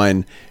going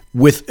on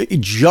with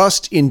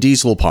just in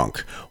Dieselpunk.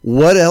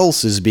 What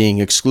else is being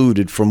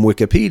excluded from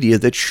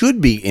Wikipedia that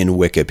should be in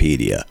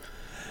Wikipedia?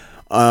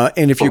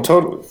 And if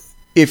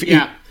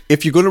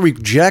you're going to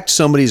reject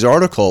somebody's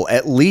article,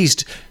 at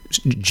least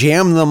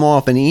jam them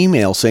off an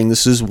email saying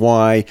this is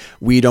why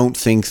we don't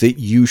think that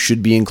you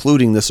should be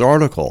including this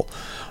article.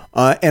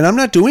 And I'm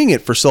not doing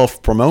it for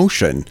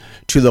self-promotion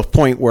to the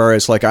point where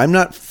it's like I'm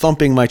not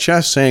thumping my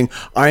chest saying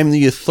I'm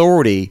the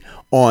authority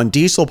on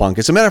Dieselpunk.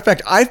 As a matter of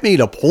fact, I've made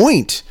a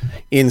point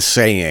in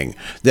saying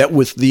that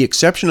with the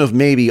exception of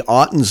maybe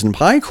Ottens and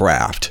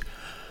Pycraft,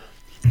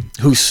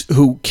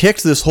 who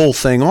kicked this whole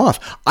thing off,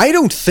 I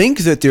don't think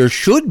that there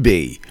should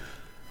be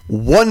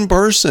one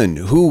person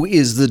who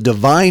is the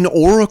divine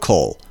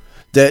oracle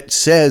that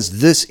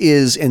says this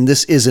is and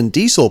this isn't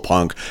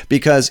Dieselpunk,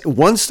 because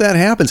once that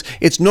happens,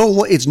 it's no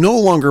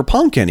longer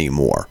punk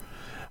anymore.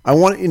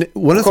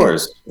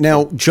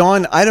 Now,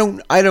 John, I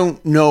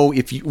don't know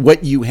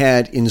what you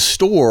had in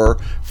store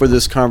for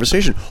this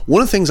conversation.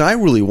 One of the things I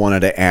really wanted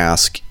to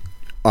ask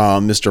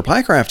Mr.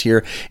 Pycraft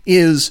here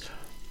is,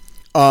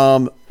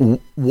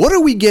 what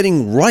are we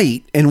getting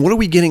right and what are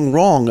we getting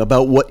wrong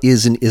about what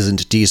is and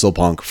isn't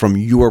Dieselpunk from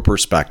your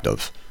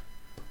perspective?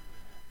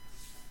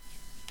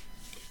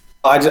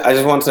 I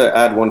just want to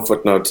add one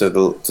footnote to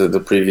the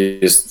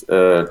previous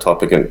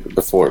topic and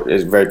before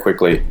is very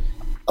quickly.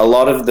 A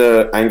lot of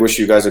the anguish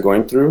you guys are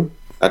going through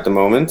at the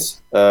moment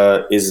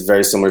is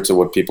very similar to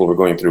what people were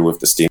going through with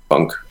the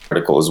Steampunk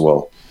article as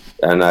well.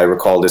 And I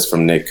recall this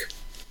from Nick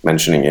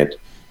mentioning it.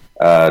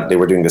 They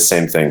were doing the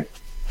same thing.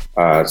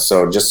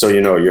 So just so you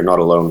know, you're not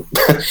alone.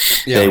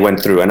 They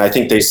went through, and I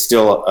think they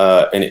still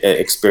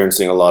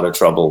experiencing a lot of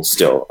trouble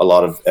still. A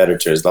lot of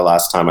editors. The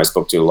last time I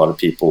spoke to a lot of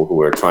people who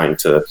were trying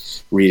to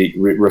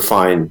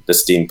refine the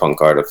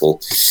Steampunk article.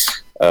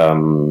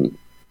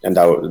 And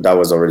that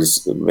was already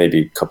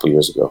maybe a couple of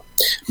years ago.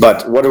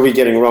 But what are we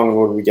getting wrong and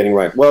what are we getting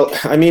right? Well,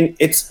 I mean,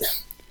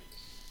 it's,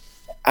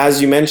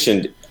 as you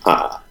mentioned,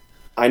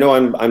 I know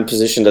I'm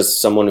positioned as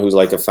someone who's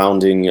like a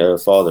founding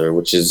father,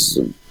 which is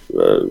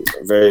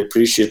very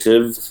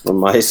appreciative from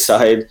my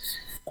side.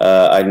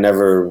 I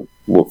never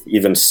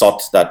even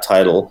sought that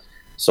title,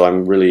 so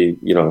I'm really,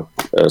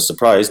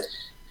 surprised.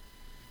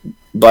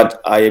 But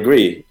I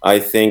agree. I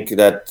think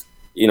that,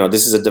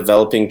 this is a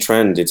developing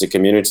trend. It's a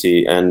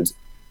community, and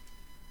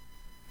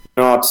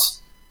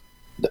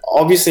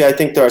obviously I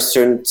think there are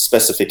certain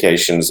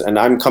specifications, and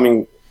I'm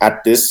coming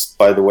at this,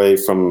 by the way,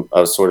 from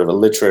a sort of a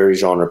literary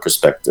genre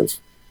perspective.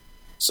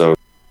 So,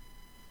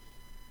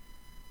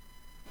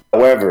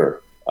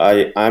 however,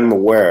 I'm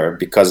aware,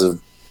 because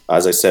of,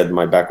 as I said,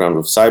 my background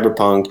with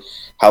cyberpunk,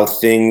 how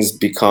things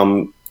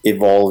become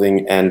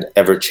evolving and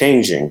ever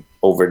changing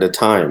over the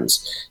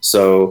times.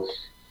 So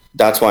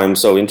that's why I'm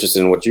so interested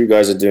in what you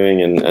guys are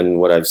doing and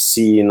what I've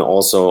seen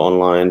also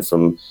online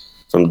from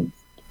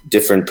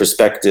different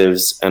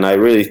perspectives. And I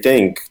really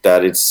think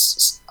that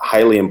it's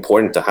highly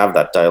important to have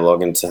that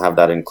dialogue and to have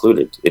that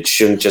included. It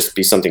shouldn't just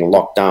be something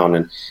locked down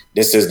and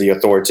this is the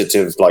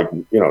authoritative,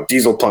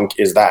 Dieselpunk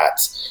is that.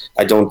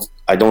 I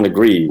don't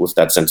agree with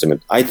that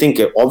sentiment. I think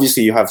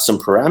obviously you have some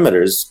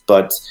parameters,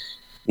 but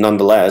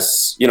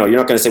nonetheless, you're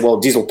not going to say,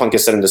 well, Dieselpunk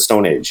is set in the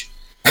Stone Age.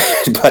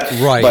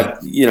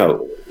 but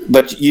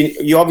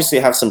you obviously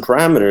have some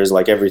parameters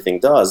like everything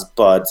does,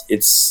 but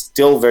it's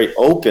still very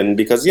open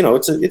because,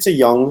 it's a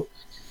young,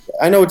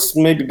 I know it's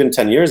maybe been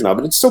 10 years now,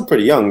 but it's still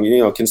pretty young,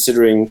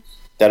 considering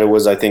that it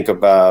was, I think,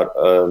 about,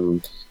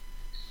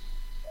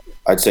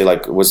 I'd say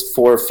it was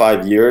 4 or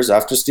 5 years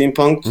after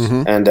Steampunk.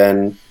 Mm-hmm. And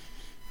then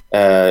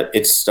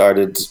it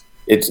started,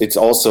 it's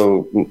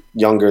also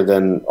younger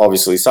than,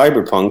 obviously,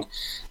 Cyberpunk.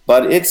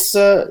 But it's,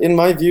 in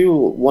my view,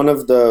 one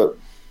of the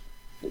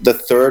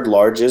third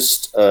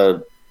largest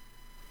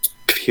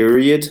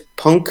period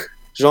punk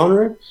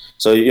genre.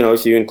 So,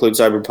 if you include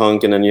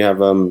Cyberpunk and then you have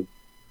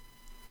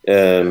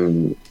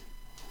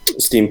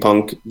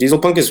Steampunk,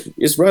 Dieselpunk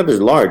is rather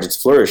large.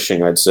 It's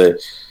flourishing, I'd say.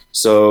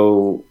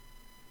 So,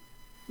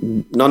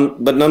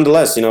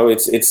 nonetheless,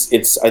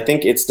 it's. I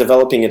think it's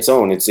developing its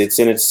own. It's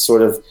in its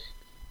sort of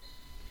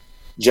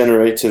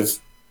generative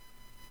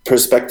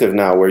perspective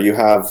now, where you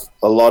have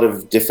a lot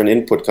of different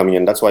input coming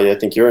in. That's why I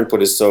think your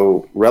input is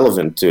so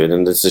relevant to it,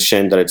 and it's a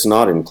shame that it's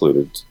not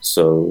included.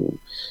 So,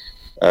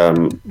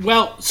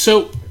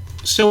 so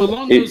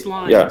along those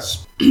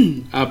lines,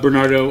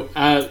 Bernardo,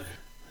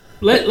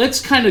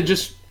 let's kind of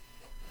just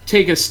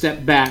take a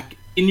step back.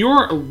 In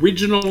your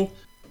original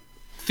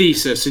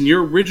thesis, in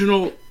your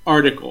original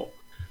article,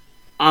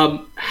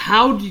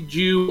 how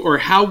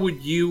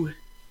would you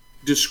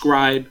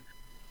describe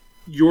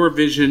your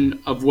vision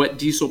of what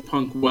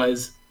Dieselpunk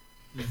was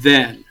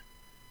then?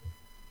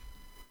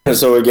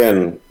 So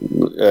again,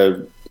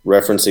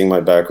 referencing my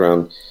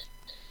background,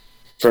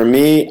 for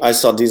me, I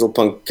saw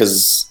Dieselpunk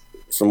because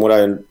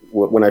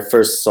when I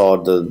first saw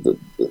the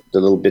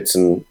little bits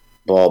and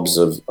bobs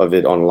of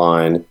it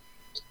online,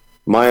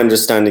 my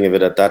understanding of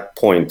it at that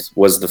point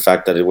was the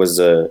fact that it was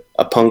a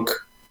punk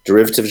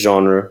derivative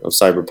genre of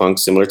cyberpunk,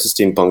 similar to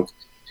steampunk,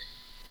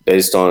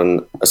 based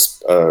on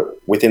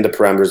within the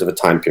parameters of a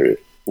time period.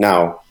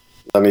 Now,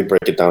 let me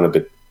break it down a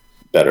bit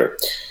better.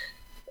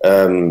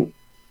 So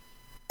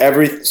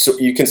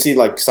you can see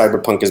like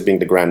cyberpunk as being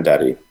the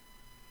granddaddy.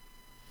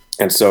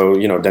 And so,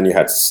 then you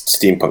had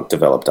steampunk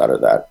developed out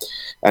of that.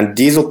 And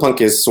Dieselpunk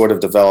is sort of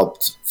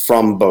developed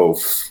from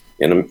both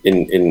in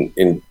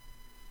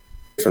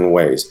different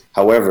ways.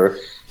 However,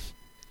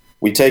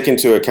 we take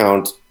into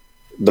account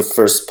the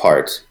first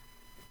part.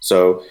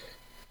 So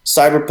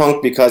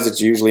cyberpunk, because it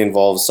usually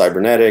involves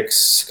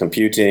cybernetics,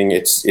 computing,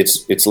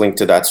 it's linked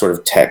to that sort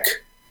of tech.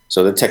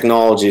 So the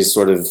technology is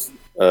sort of,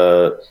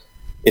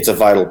 it's a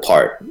vital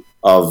part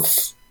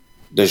of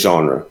the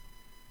genre.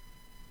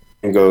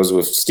 It goes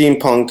with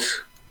steampunk.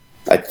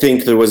 I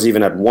think there was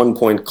even at one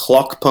point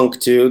clockpunk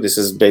too. This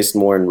is based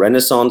more in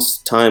Renaissance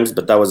times,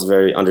 but that was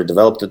very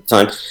underdeveloped at the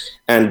time.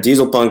 And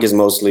Dieselpunk is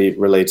mostly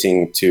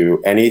relating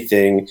to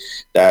anything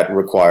that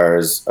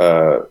requires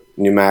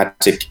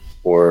pneumatic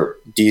or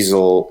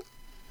diesel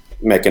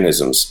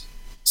mechanisms.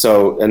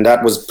 So, and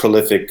that was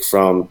prolific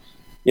from,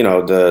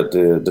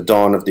 the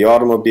dawn of the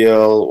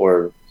automobile,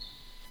 or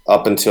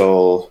up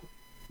until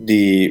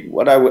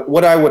what I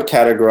would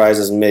categorize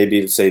as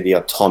maybe, say, the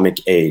atomic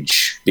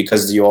age,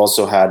 because you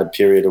also had a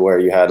period where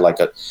you had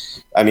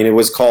it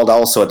was called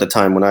also at the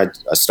time when I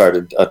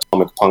started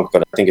atomic punk,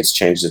 but I think it's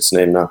changed its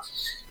name now.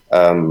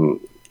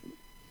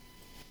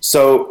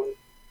 So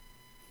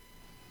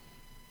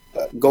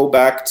go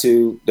back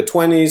to the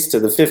 20s to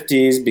the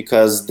 50s,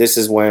 because this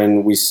is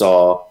when we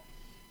saw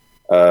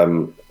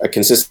a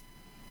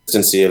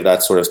consistency of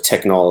that sort of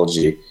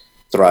technology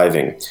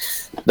thriving.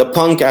 The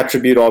punk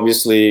attribute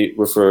obviously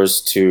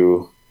refers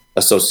to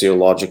a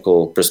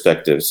sociological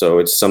perspective, so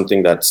it's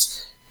something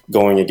that's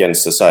going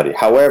against society.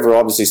 However,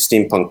 obviously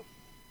steampunk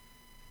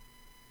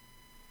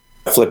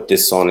flipped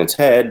this on its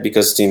head,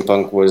 because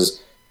steampunk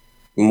was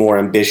more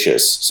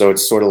ambitious. So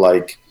it's sort of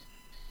like,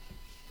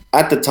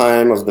 at the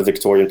time of the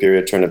Victorian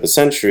period, turn of the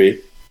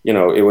century,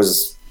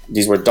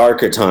 these were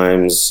darker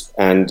times,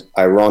 and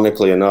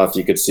ironically enough,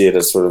 you could see it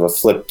as sort of a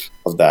flip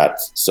of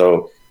that.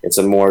 So it's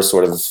a more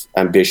sort of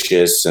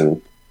ambitious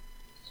and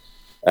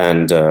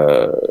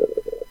a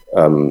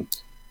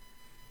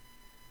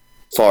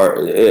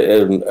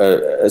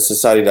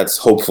society that's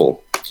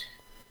hopeful.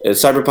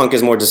 Cyberpunk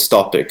is more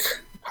dystopic.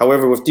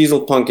 However, with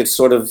Dieselpunk, it's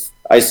sort of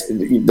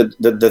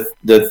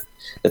the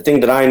thing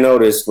that I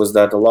noticed was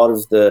that a lot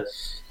of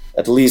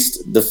at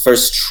least the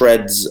first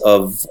shreds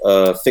of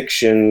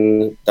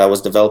fiction that was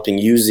developing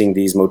using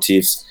these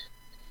motifs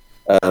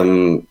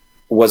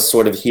was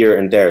sort of here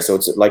and there. So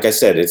it's like I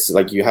said, it's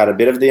like you had a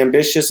bit of the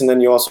ambitious, and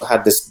then you also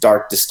had this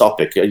dark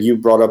dystopic. You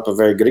brought up a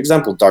very good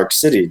example, Dark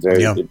City,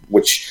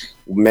 which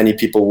many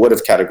people would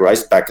have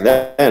categorized back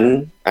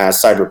then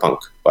as cyberpunk,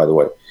 by the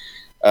way.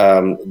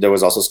 There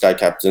was also Sky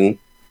Captain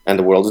and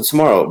The World of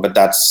Tomorrow, but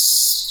that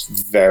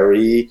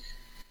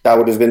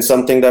would have been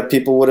something that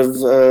people would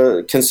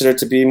have considered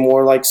to be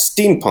more like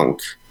steampunk.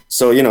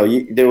 So,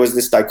 there was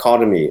this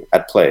dichotomy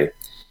at play,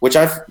 which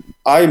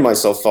I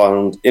myself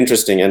found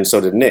interesting, and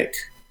so did Nick.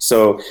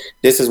 So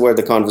this is where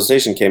the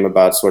conversation came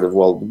about, sort of,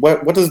 well,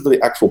 what does the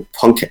actual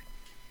punk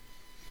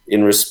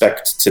in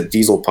respect to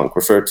Dieselpunk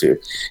refer to?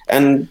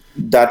 And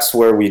that's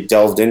where we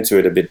delved into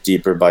it a bit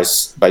deeper by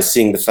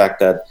seeing the fact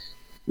that,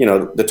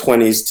 the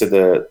 20s to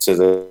the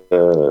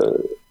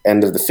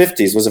end of the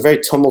 50s was a very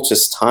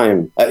tumultuous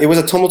time. It was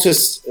a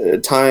tumultuous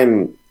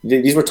time.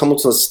 These were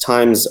tumultuous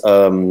times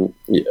of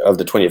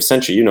the 20th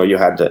century. You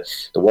had the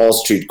Wall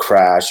Street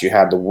crash, you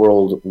had the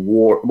World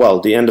War,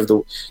 the end of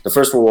the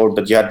First World War,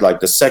 but you had like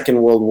the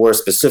Second World War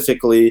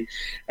specifically,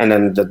 and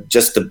then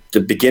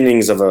the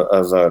beginnings of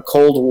a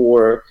Cold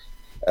War.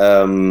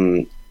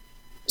 So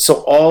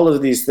all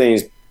of these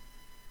things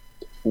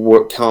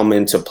come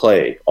into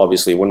play,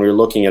 obviously, when we're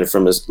looking at it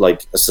from a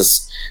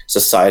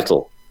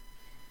societal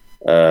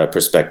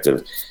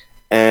perspective.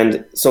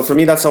 And so for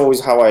me, that's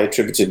always how I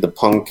attributed the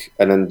punk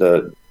and then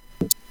the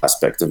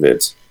aspect of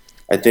it.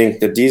 I think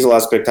the diesel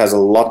aspect has a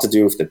lot to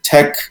do with the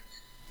tech,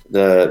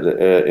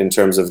 in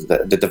terms of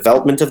the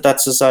development of that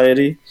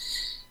society,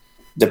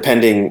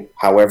 depending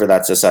however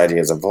that society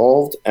has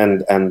evolved,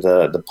 and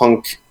the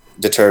punk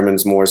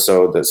determines more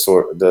so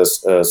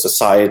the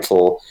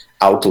societal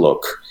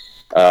outlook.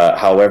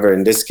 However,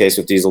 in this case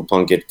with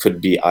Dieselpunk, it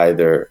could be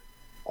either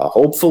a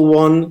hopeful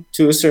one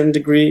to a certain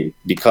degree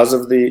because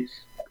of the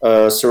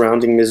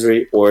surrounding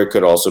misery, or it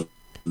could also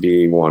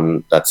be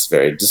one that's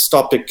very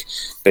dystopic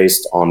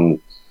based on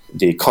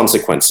the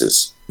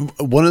consequences.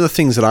 One of the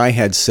things that I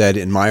had said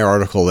in my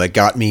article that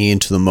got me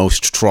into the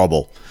most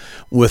trouble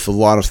with a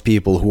lot of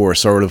people who are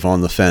sort of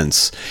on the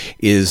fence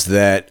is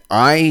that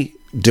I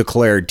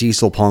declared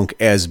Dieselpunk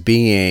as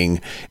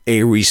being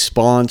a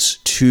response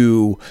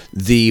to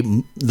the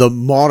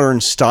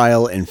modern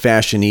style and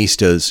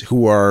fashionistas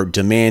who are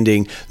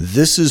demanding,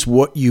 this is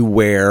what you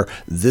wear,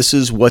 this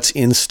is what's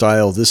in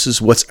style, this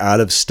is what's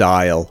out of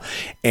style,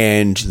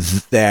 and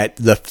that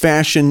the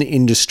fashion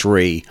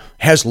industry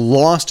has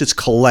lost its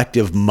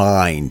collective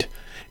mind,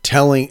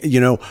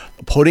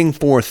 putting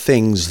forth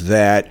things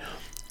that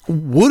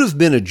would have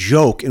been a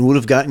joke and would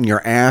have gotten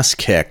your ass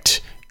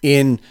kicked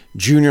in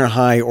junior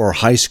high or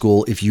high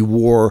school if you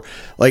wore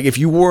what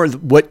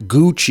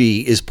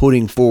Gucci is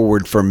putting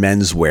forward for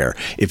menswear.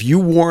 If you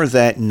wore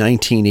that in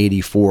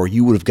 1984,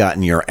 you would have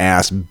gotten your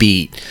ass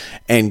beat,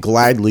 and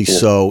gladly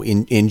so,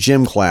 in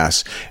gym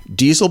class.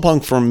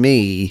 Dieselpunk for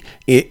me,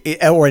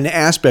 or an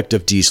aspect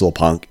of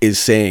Dieselpunk, is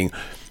saying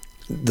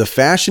the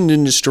fashion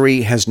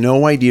industry has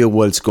no idea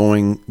what it's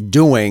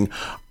doing.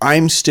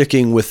 I'm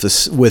sticking with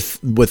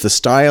the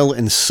style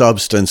and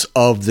substance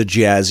of the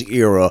jazz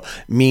era,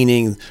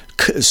 meaning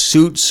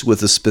suits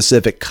with a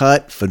specific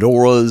cut,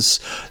 fedoras,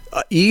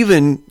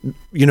 even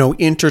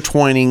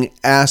intertwining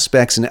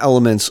aspects and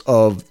elements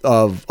of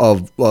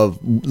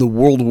the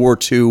World War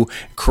II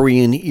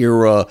Korean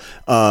era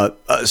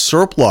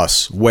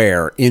surplus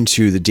wear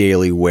into the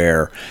daily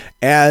wear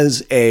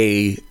as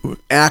a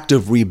act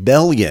of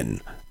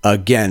rebellion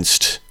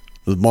against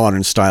the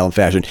modern style and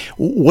fashion.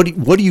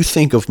 What do you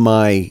think of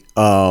my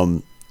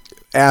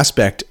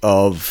aspect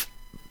of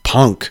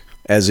punk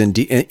as in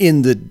the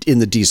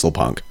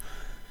Dieselpunk?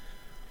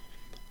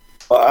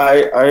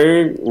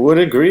 I would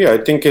agree. I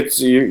think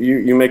it's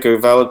you make a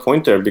valid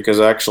point there,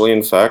 because actually,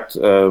 in fact,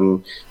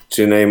 to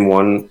name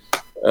one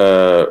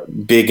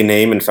big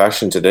name in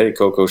fashion today,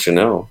 Coco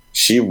Chanel,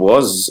 she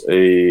was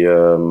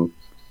a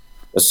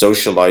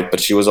socialite, but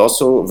she was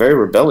also very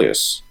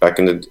rebellious back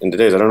in the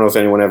days. I don't know if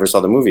anyone ever saw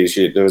the movie.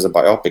 There was a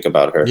biopic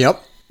about her.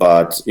 Yep.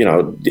 But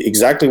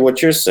exactly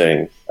what you're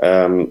saying.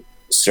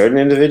 Certain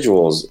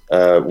individuals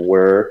who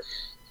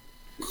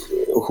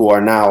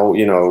are now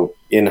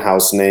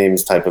in-house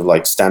names, type of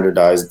like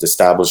standardized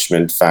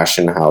establishment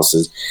fashion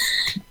houses.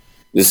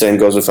 The same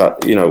goes with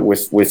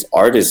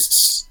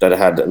artists that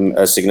had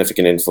a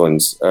significant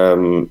influence.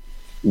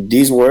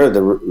 These were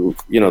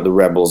the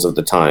rebels of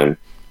the time.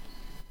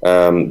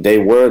 They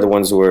were the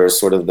ones who were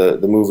sort of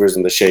the movers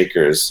and the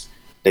shakers.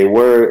 They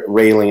were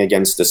railing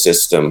against the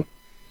system,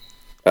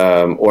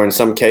 or in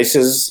some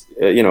cases,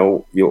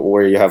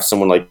 where you have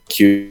someone like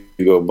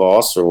Hugo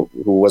Boss, or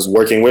who was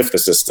working with the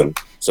system.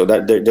 So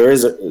that there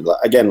is,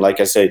 again, like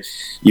I say,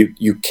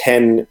 you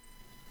can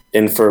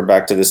infer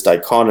back to this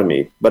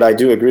dichotomy. But I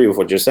do agree with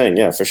what you're saying.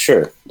 Yeah, for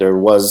sure, there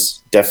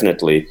was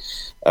definitely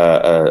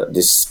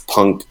this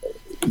punk.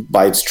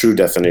 By its true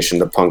definition,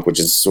 the punk, which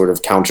is sort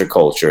of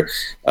counterculture,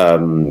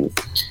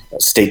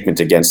 statement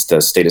against the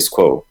status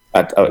quo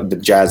at the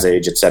jazz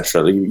age,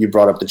 etc. You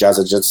brought up the jazz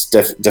age; it's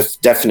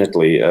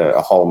definitely a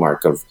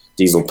hallmark of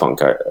Dieselpunk.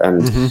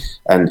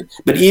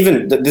 But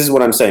even this is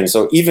what I'm saying.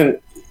 So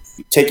even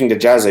taking the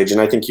jazz age, and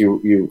I think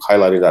you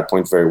highlighted that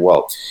point very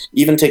well.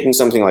 Even taking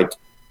something like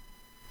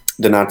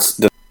the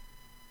Nazis.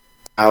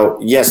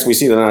 Yes, we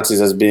see the Nazis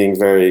as being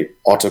very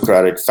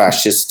autocratic,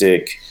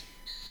 fascistic.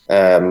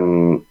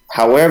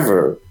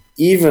 However,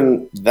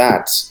 even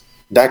that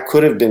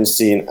could have been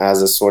seen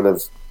as a sort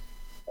of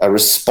a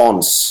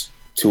response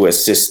to a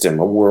system,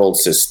 a world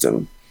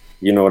system.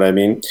 You know what I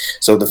mean?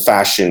 So the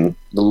fashion,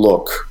 the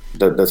look,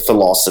 the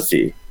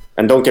philosophy.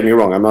 And don't get me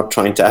wrong, I'm not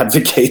trying to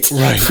advocate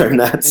for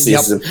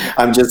Nazism. Yep.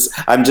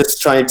 I'm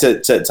just trying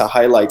to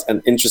highlight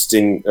an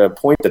interesting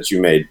point that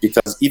you made,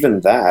 because even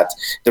that,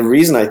 the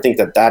reason I think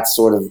that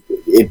sort of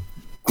it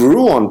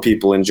grew on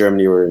people in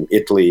Germany or in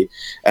Italy,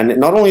 and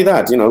not only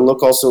that,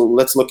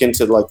 let's look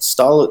into like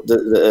Stalin,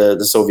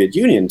 the Soviet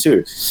Union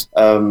too.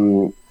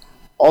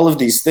 All of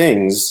these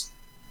things,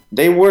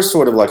 they were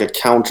sort of like a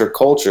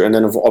counterculture, and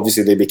then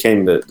obviously they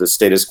became the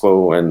status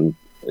quo and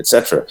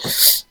etc.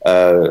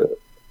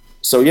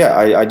 So yeah,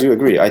 I do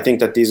agree. I think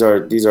that these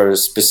are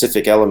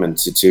specific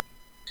elements to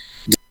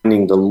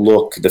defining the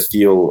look, the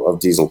feel of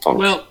Dieselpunk.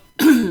 Well,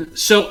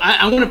 so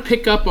I want to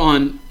pick up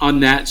on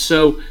that.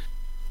 So,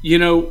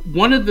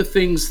 one of the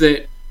things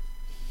that,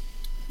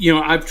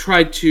 I've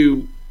tried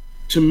to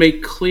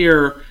make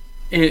clear,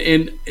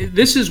 and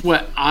this is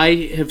what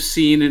I have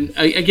seen, and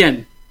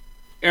again,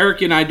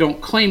 Eric and I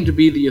don't claim to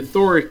be the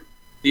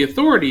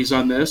authorities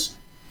on this,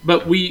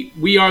 but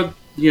we are,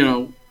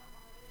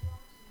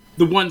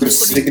 the ones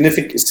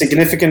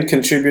significant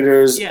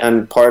contributors Yeah.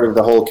 and part of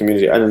the whole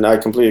community, and I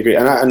completely agree.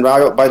 And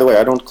I, by the way,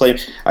 I don't claim.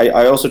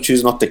 I also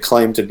choose not to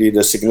claim to be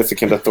the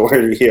significant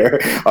authority here.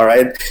 All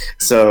right,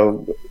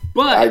 so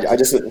but I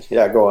just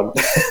go on.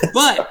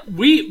 But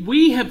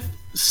we have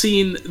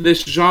seen this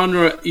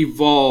genre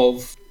evolve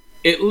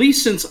at least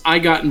since I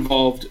got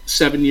involved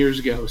 7 years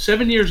ago.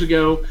 7 years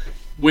ago,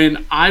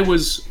 when I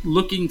was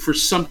looking for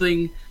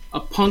something,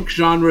 a punk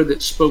genre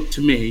that spoke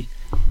to me.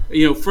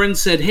 You know,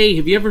 friends said, "Hey,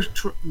 have you ever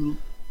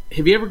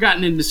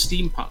gotten into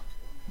steampunk?"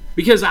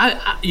 Because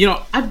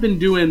I've been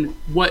doing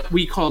what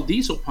we call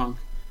dieselpunk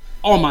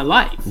all my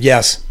life.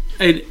 Yes,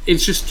 and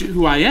it's just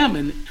who I am.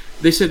 And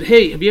they said,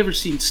 "Hey, have you ever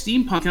seen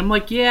steampunk?" And I'm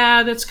like,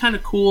 "Yeah, that's kind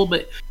of cool,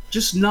 but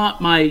just not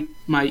my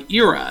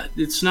era.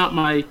 It's not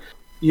my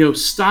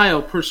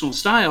personal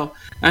style."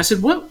 And I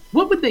said,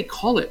 "What would they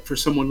call it for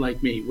someone like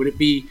me? Would it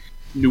be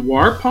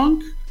noir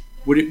punk?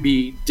 Would it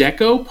be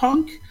deco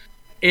punk?"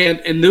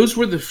 And those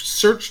were the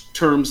search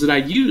terms that I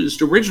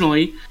used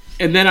originally.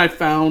 And then I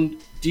found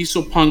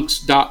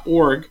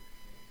dieselpunks.org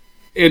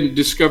and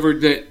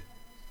discovered that,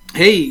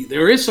 hey,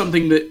 there is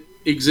something that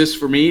exists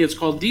for me. It's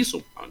called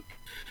dieselpunk.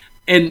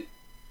 And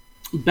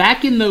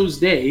back in those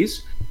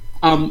days,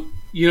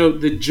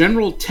 the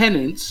general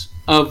tenets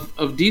of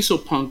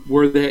dieselpunk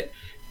were that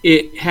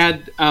it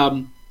had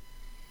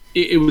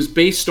it was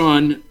based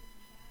on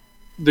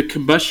the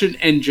combustion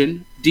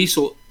engine,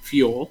 diesel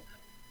fuel.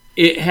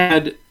 It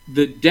had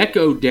the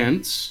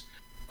decadence,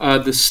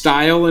 the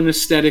style and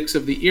aesthetics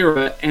of the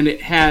era, and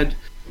it had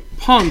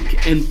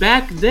punk. And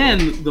back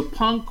then, the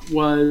punk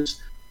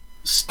was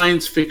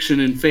science fiction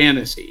and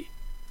fantasy.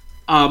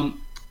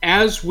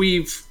 As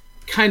we've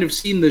kind of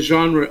seen the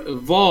genre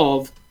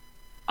evolve,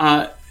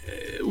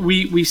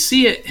 we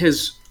see it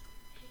has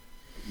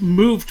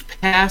moved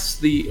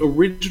past the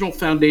original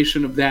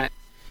foundation of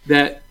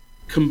that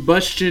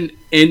combustion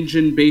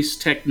engine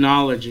based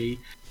technology,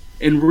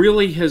 and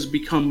really has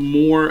become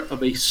more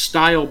of a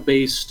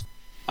style-based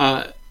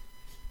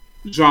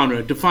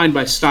genre, defined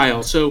by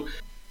style. So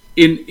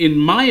in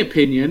my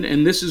opinion,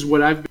 and this is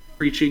what I've been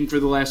preaching for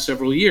the last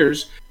several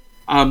years,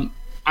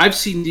 I've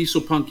seen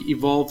dieselpunk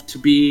evolve to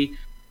be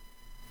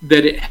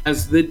that it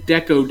has the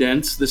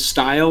decadence, the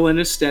style and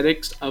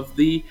aesthetics of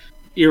the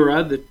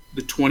era, the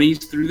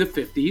 20s through the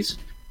 50s.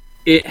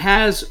 It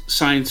has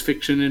science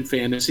fiction and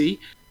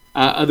fantasy.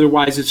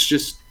 Otherwise, it's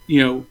just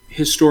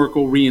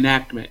historical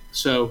reenactment.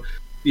 So,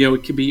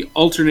 it could be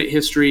alternate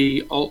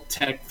history, alt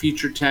tech,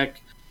 future tech,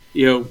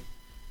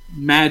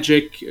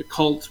 magic,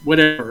 occult,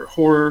 whatever,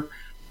 horror.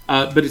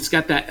 But it's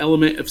got that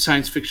element of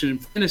science fiction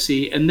and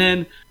fantasy. And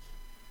then,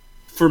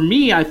 for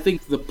me, I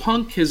think the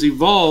punk has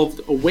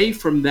evolved away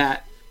from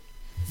that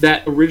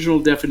original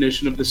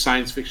definition of the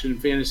science fiction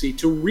and fantasy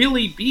to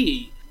really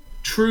be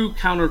true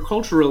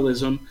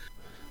counterculturalism,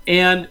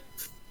 and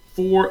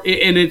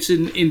it's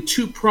in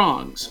two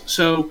prongs.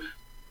 So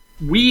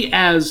we,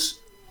 as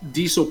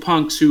diesel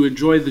punks who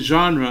enjoy the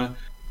genre,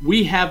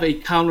 we have a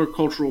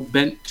countercultural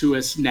bent to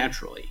us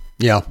naturally.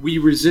 Yeah, we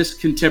resist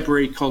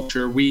contemporary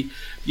culture. We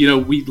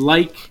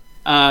like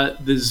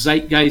the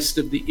zeitgeist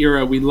of the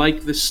era. We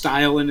like the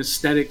style and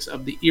aesthetics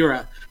of the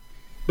era.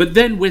 But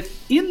then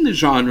within the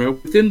genre,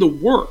 within the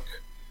work,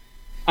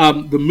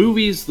 the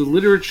movies, the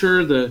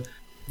literature,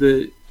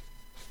 the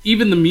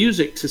even the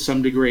music to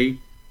some degree,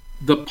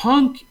 the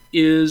punk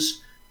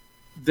is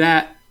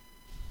that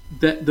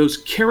those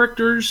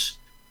characters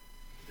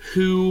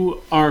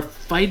who are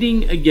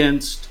fighting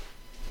against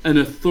an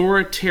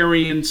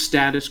authoritarian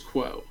status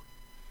quo,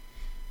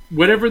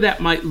 whatever that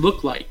might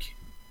look like.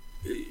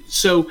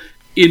 So,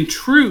 in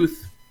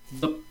truth,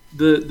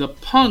 the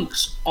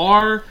punks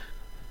are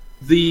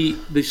the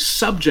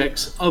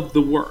subjects of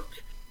the work.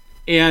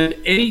 And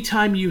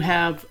anytime you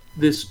have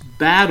this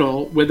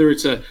battle, whether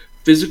it's a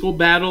physical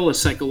battle, a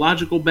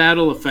psychological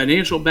battle, a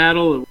financial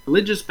battle, a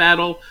religious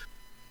battle,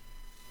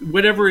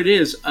 whatever it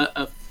is,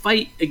 a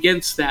fight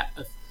against that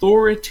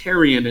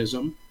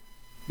authoritarianism,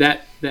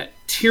 that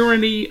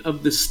tyranny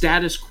of the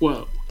status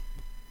quo,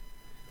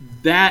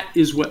 that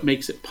is what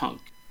makes it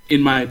punk,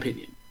 in my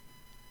opinion.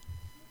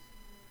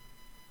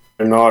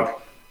 You're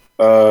not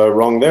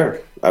wrong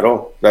there at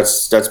all.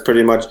 That's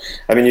pretty much.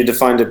 I mean, you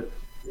defined it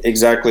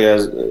exactly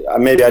as.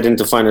 Maybe I didn't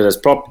define it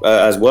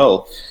as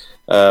well,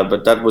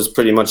 but that was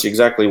pretty much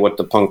exactly what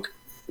the punk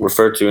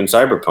referred to in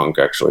cyberpunk.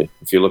 Actually,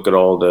 if you look at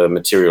all the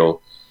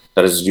material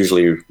that is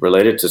usually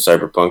related to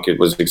cyberpunk, it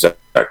was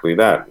exactly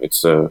that.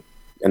 It's an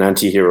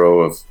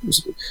anti-hero of,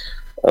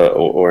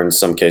 or in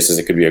some cases,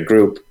 it could be a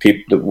group,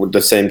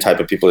 the same type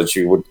of people that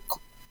you would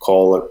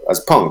call as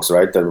punks,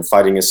 right? That are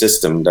fighting a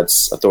system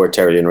that's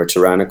authoritarian or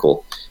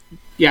tyrannical.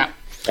 Yeah.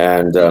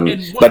 And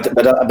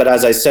but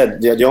as I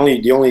said, the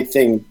only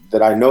thing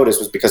that I noticed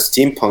was because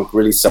steampunk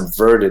really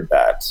subverted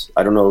that.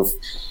 I don't know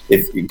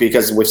if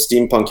because with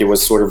steampunk it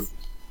was sort of,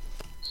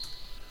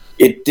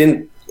 it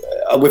didn't,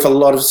 with a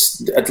lot of,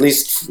 at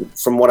least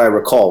from what I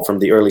recall from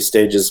the early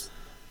stages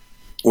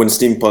when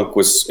steampunk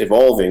was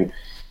evolving,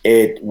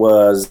 it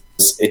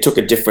took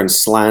a different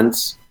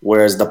slant,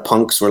 whereas the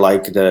punks were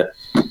like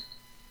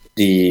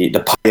the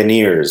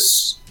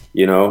pioneers,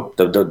 you know,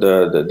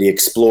 the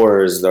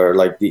explorers, they're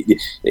like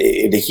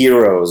the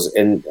heroes,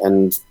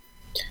 and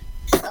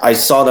I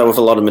saw that with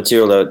a lot of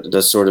material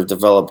that sort of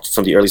developed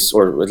from the early,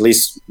 or at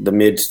least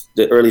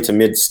the early to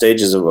mid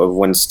stages of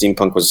when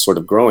steampunk was sort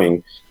of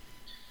growing,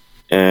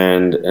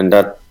 and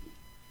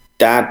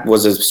that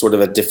was a sort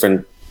of a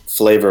different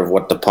flavor of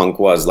what the punk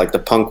was. Like the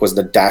punk was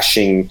the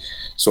dashing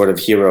sort of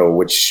hero,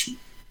 which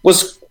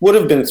would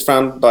have been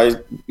frowned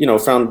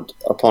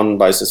upon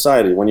by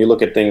society. When you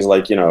look at things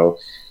like, you know,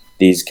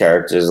 these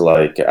characters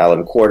like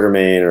Alan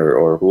Quatermain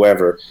or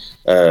whoever,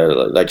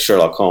 like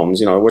Sherlock Holmes,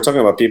 you know, we're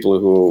talking about people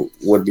who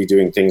would be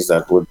doing things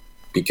that would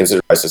be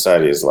considered by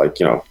society as like,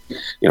 you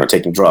know,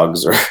 taking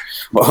drugs or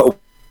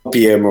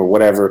opium or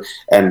whatever,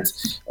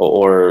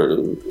 or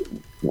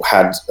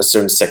had a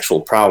certain sexual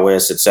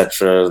prowess,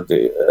 etc.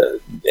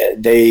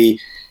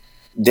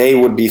 They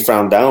would be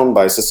frowned down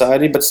by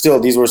society, but still,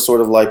 these were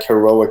sort of like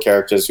heroic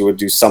characters who would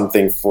do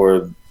something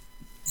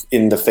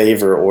in the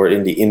favor or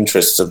in the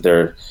interests of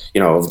their,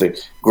 you know, of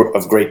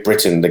Great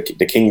Britain, the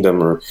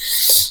kingdom, or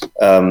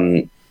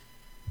and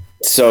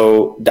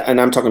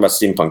I'm talking about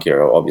steampunk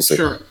hero, obviously.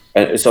 Sure.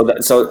 And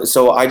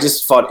so I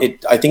just thought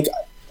it. I think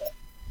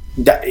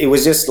that it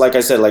was just like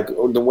I said, like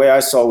the way I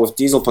saw with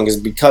Dieselpunk is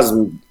because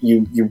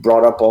you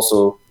brought up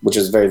also, which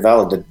is very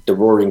valid, the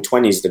Roaring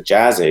 '20s, the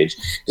jazz age.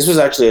 This was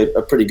actually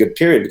a pretty good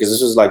period because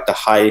this was like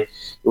it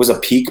was a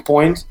peak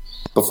point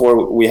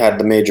before we had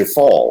the major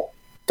fall,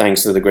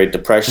 thanks to the Great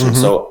Depression.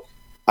 Mm-hmm. So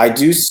I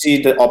do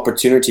see the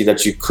opportunity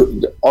that you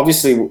could,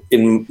 obviously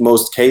in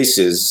most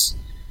cases,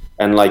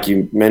 and like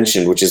you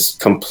mentioned, which is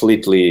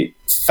completely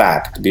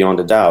fact beyond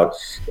a doubt,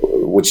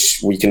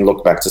 which we can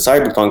look back to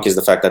cyberpunk, is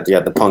the fact that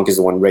the punk is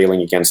the one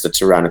railing against the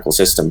tyrannical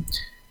system.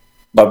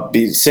 But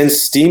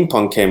since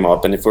steampunk came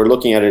up, and if we're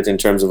looking at it in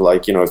terms of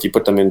like, you know, if you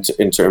put them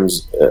in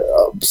terms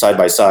side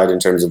by side in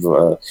terms of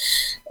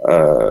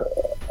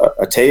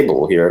a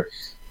table here,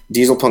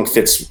 Dieselpunk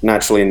fits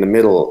naturally in the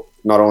middle,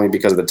 not only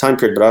because of the time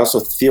period, but I also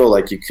feel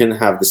like you can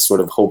have this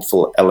sort of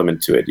hopeful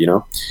element to it, you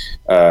know?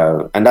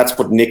 And that's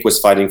what Nick was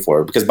fighting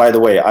for. Because, by the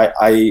way,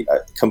 I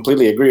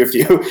completely agree with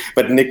you,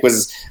 but Nick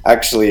was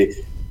actually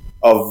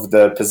of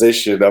the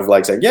position of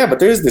like saying, yeah, but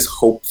there is this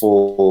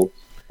hopeful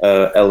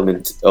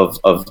element of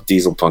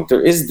Dieselpunk.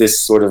 There is this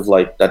sort of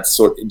like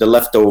the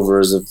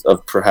leftovers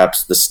of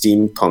perhaps the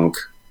steampunk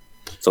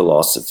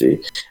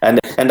philosophy, and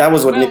that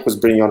was what Nick was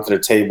bringing onto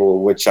the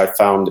table, which I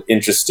found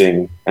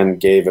interesting and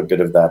gave a bit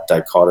of that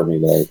dichotomy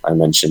that I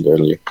mentioned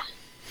earlier.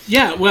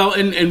 Yeah, well,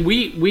 and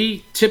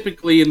we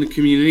typically in the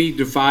community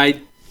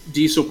divide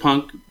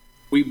Dieselpunk.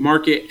 We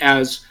mark it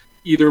as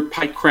either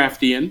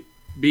Pycraftian,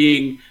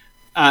 being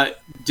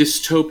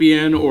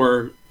dystopian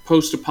or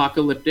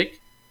post-apocalyptic,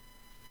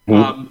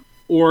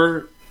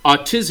 or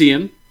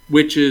Autizian,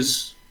 which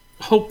is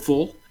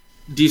hopeful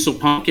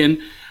Dieselpunk. And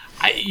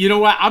you know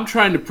what? I'm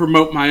trying to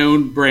promote my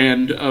own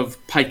brand of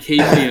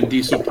Pycasian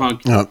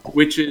Dieselpunk,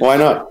 which is why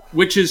not?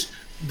 Which is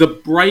the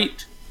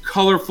bright,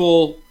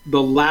 colorful, the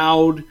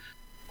loud,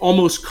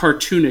 almost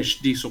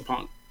cartoonish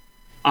Dieselpunk.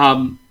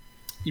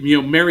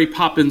 You know, Mary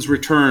Poppins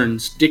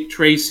Returns, Dick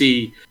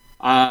Tracy.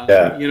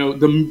 You know,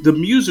 the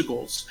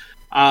musicals.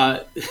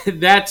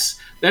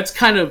 That's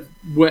kind of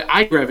what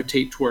I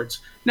gravitate towards.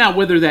 Now,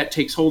 whether that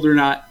takes hold or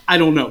not, I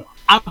don't know.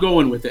 I'm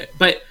going with it,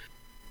 but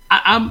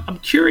I'm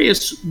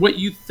curious what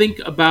you think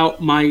about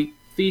my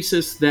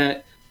thesis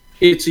that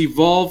it's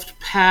evolved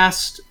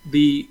past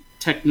the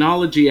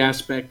technology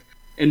aspect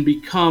and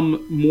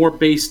become more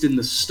based in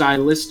the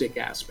stylistic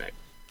aspect.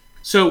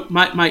 So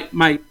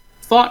my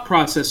thought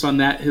process on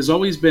that has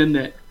always been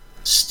that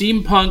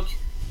steampunk,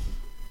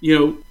 you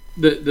know,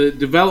 the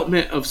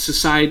development of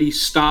society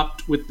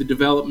stopped with the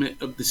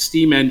development of the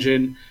steam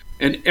engine,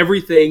 and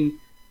everything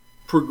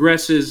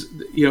progresses,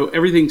 you know,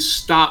 everything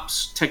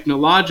stops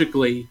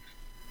technologically.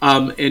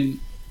 And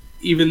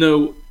even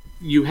though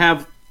you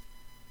have,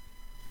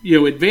 you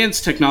know,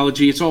 advanced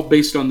technology, it's all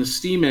based on the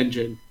steam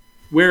engine.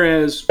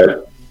 Whereas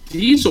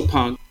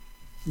Dieselpunk,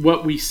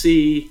 what we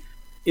see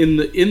in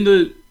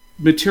the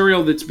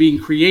material that's being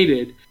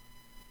created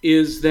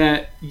is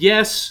that,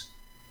 yes,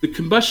 the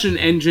combustion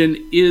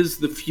engine is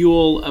the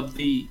fuel of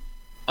the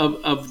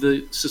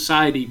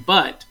society,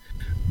 but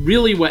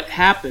really what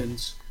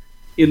happens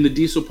in the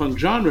Dieselpunk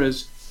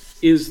genres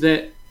is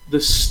that the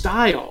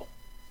style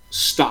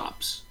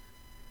stops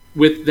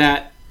with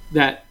that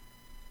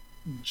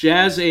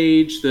jazz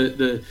age,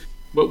 the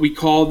what we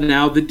call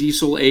now the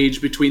diesel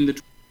age between the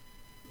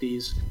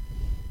 20s,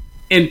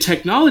 and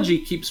technology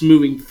keeps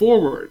moving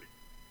forward.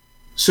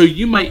 So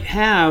you might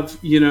have,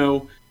 you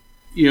know,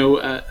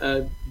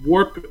 a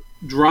warp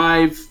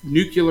drive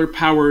nuclear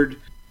powered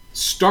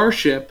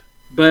starship,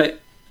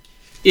 but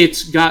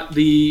it's got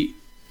the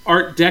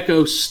Art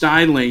Deco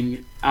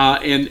styling,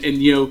 and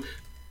you know,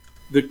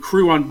 the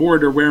crew on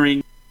board are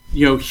wearing,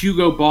 you know,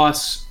 Hugo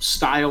Boss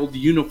styled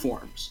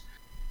uniforms.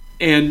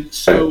 And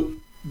so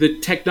the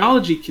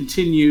technology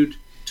continued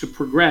to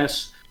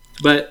progress,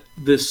 but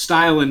the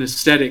style and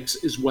aesthetics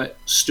is what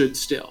stood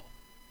still.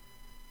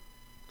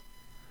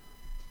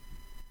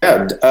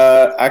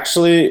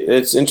 Actually,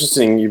 it's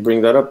interesting you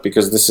bring that up,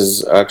 because this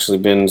has actually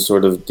been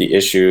sort of the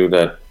issue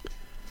that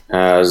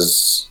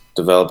has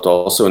developed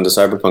also in the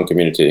cyberpunk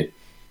community.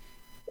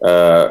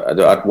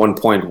 At one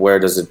point, where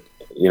does it,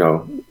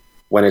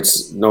 when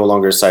it's no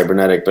longer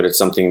cybernetic, but it's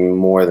something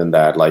more than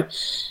that, like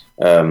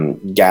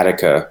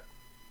Gattaca,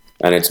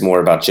 and it's more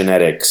about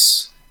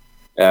genetics.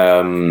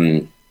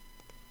 And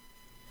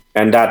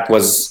that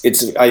was,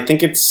 I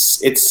think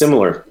it's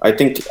similar. I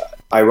think,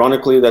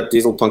 ironically, that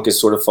Dieselpunk is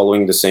sort of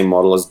following the same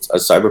model as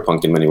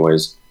cyberpunk in many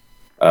ways,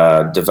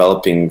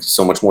 developing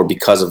so much more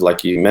because of,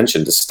 like you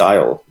mentioned, the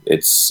style.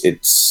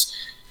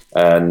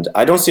 And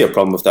I don't see a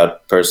problem with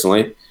that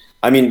personally.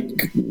 I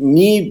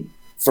mean,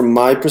 from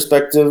my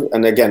perspective,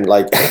 and again,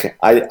 like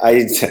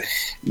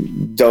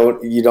you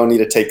don't need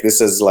to take this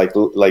as like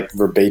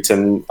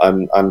verbatim.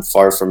 I'm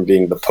far from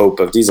being the Pope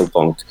of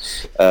Dieselpunk,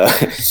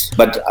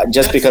 but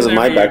just because of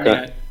my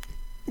background.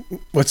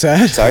 What's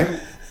that? Sorry.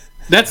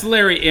 That's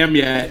Larry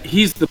Amiat.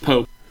 He's the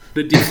Pope,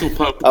 the Diesel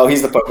Pope. Oh,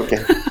 he's the Pope.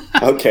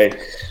 Okay.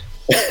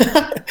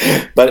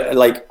 But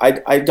like,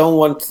 I don't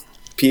want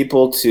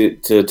people to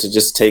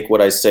just take what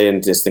I say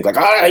and just think like,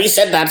 he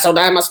said that, so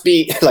that must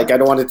be like, I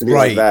don't want it to be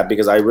like that,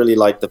 because I really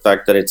like the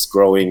fact that it's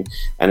growing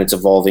and it's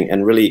evolving,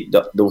 and really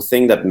the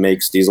thing that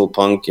makes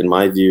Dieselpunk, in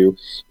my view,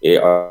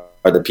 are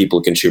the people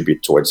who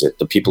contribute towards it,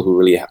 the people who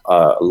really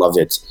love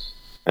it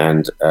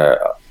and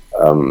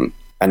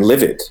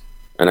live it.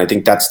 And I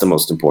think that's the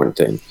most important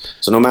thing.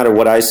 So no matter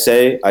what I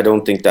say, I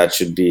don't think that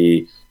should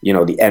be,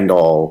 the end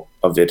all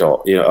of it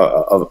all,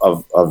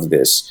 of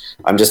this.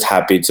 I'm just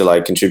happy to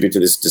like contribute to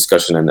this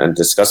discussion and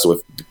discuss it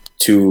with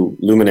two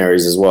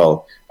luminaries as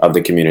well of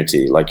the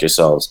community, like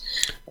yourselves.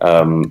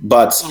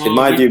 But in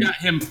my view, got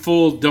him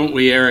fooled, don't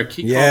we, Eric?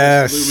 He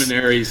yes. calls us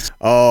luminaries.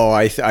 Oh,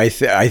 I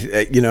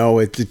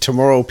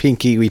tomorrow,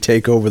 Pinky, we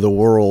take over the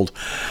world.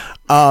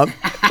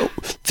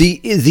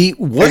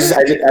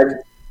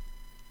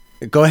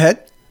 Go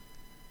ahead.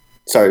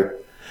 Sorry,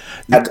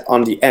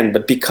 on the end,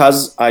 but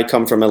because I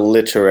come from a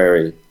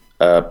literary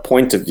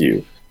point of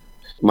view,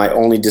 my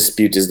only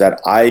dispute is that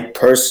I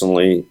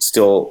personally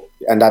still,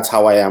 and that's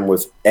how I am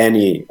with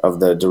any of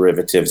the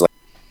derivatives like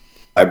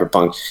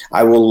cyberpunk,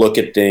 I will look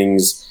at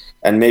things,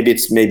 and maybe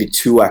it's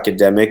too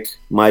academic,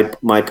 my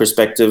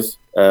perspective,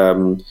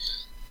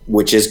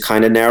 which is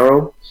kind of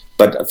narrow,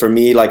 but for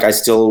me, like, I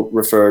still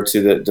refer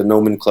to the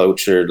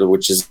nomenclature,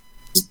 which is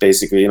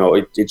basically,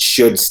 it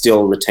should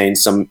still retain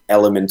some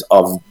element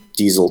of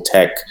diesel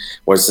tech,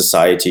 or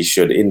society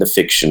should, in the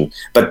fiction.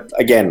 But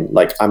again,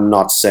 like, I'm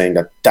not saying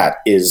that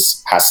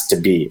has to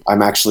be. I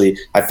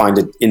find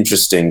it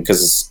interesting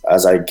because,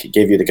 as I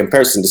gave you the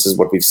comparison, this is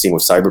what we've seen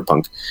with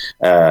cyberpunk.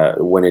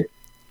 When it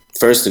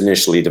first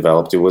initially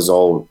developed, it was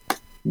all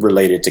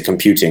related to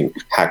computing,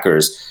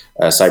 hackers,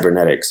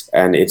 cybernetics,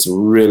 and it's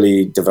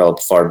really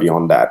developed far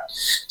beyond that.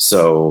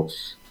 So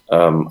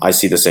I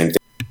see the same thing.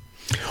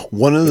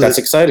 That's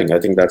exciting. I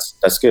think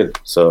that's good.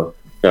 So.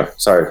 Yeah,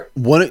 sorry.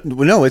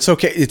 No, it's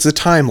okay. It's a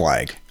time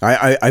lag.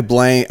 I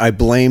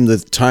blame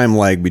the time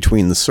lag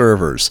between the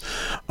servers.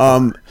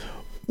 One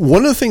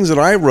of the things that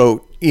I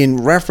wrote in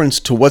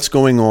reference to what's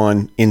going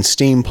on in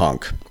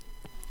steampunk,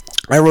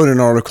 I wrote an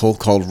article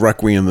called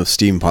Requiem of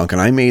Steampunk, and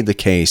I made the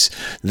case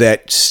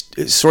that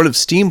sort of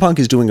steampunk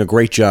is doing a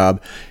great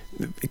job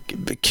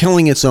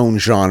killing its own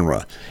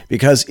genre,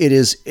 because it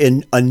is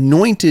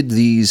anointed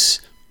these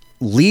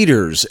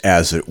leaders,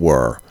 as it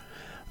were,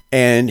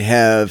 and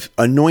have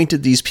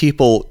anointed these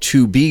people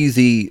to be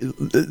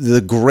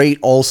the great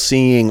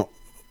all-seeing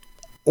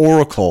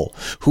oracle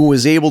who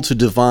is able to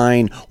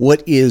divine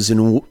what is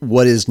and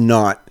what is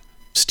not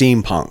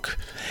steampunk.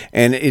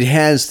 And it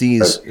has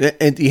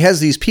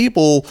these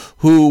people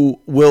who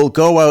will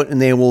go out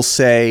and they will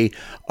say,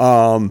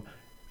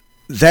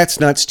 that's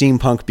not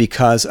steampunk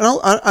because, and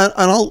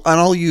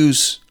I'll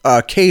use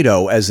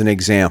Cato as an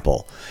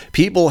example.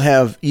 People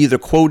have either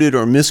quoted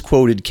or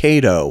misquoted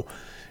Cato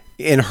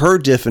in her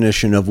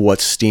definition of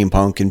what's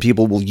steampunk, and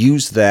people will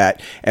use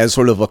that as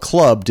sort of a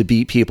club to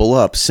beat people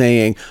up,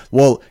 saying,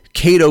 well,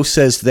 Cato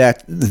says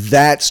that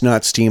that's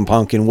not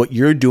steampunk, and what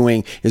you're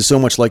doing is so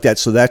much like that,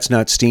 so that's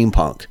not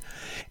steampunk.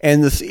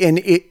 And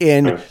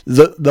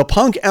the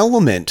punk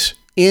element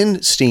in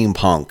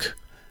steampunk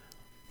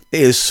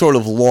is sort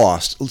of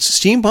lost.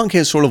 Steampunk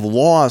has sort of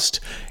lost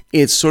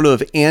its sort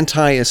of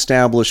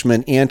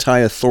anti-establishment,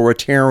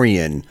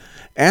 anti-authoritarian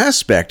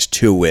aspect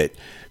to it,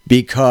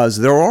 because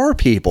there are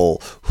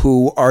people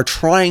who are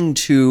trying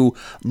to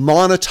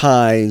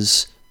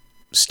monetize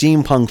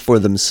steampunk for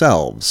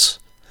themselves.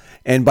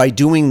 And by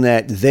doing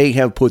that, they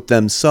have put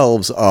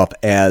themselves up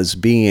as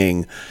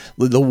being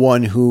the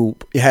one who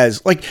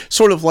has, like,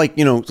 sort of like,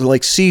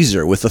 like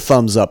Caesar with the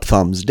thumbs up,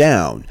 thumbs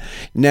down.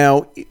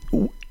 Now,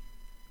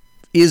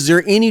 is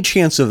there any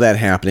chance of that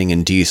happening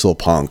in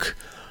Dieselpunk?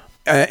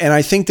 And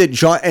I think that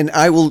John, and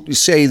I will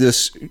say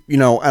this, I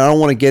don't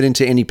want to get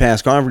into any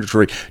past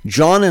commentary.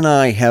 John and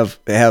I have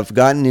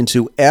gotten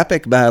into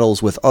epic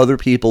battles with other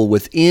people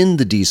within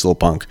the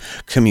Dieselpunk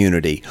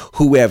community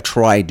who have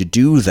tried to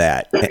do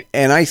that.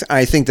 And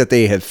I think that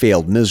they have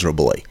failed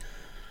miserably.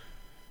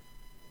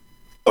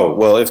 Oh,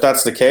 well, if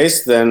that's the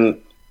case,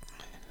 then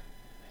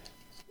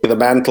the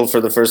mantle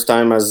for the first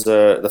time as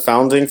the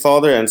founding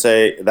father and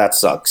say that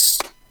sucks.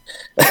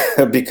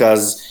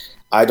 Because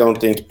I don't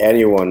think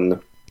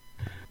anyone,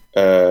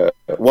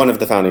 one of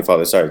the founding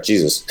fathers, sorry,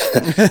 Jesus.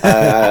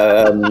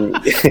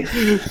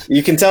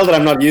 You can tell that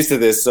I'm not used to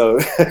this, so,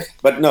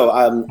 but no,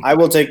 I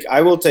will take,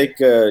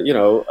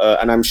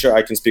 and I'm sure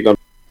I can speak on,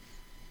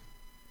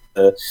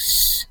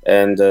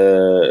 and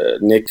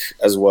Nick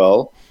as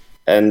well,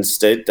 and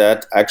state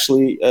that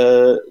actually,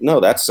 no,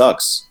 that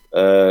sucks.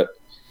 The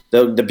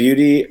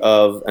beauty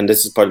of, and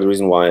this is part of the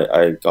reason why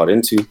I got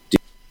into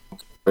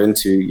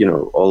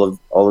all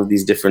of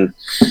these different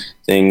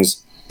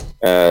things,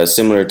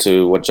 similar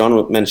to what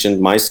John mentioned,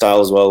 my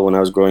style as well. When I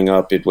was growing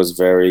up, it was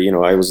very,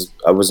 I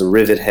was a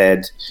rivet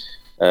head,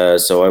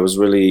 so I was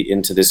really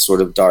into this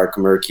sort of dark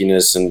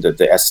murkiness and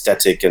the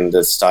aesthetic and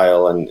the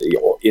style, and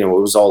it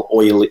was all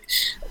oily.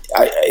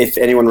 If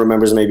anyone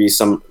remembers maybe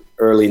some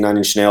early Nine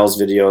Inch Nails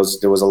videos,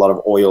 there was a lot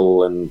of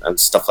oil and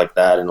stuff like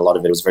that, and a lot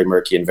of it was very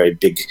murky and very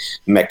big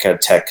mecha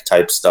tech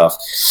type stuff.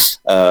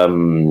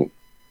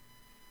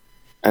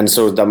 And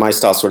so that my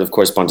style sort of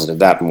corresponded to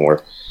that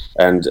more.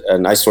 And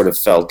I sort of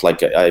felt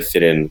like I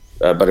fit in,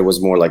 but it was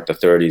more like the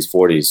 30s,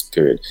 40s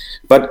period.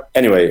 But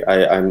anyway,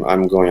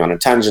 I'm going on a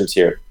tangent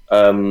here.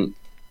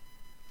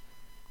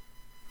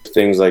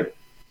 Things like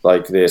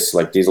this,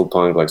 like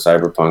Dieselpunk, like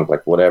Cyberpunk,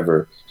 like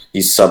whatever,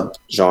 these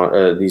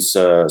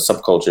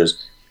subcultures,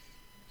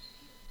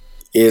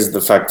 is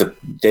the fact that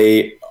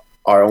they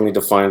are only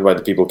defined by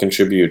the people who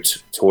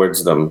contribute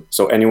towards them.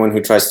 So anyone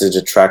who tries to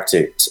detract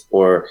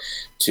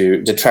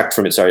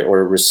from it,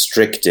 or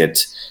restrict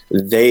it,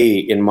 they,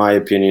 in my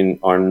opinion,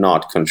 are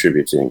not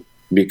contributing,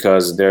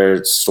 because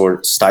they're sort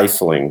of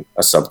stifling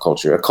a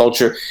subculture. A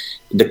culture,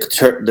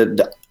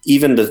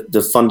 even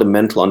the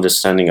fundamental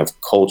understanding of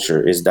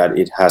culture is that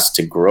it has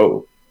to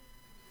grow.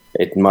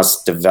 It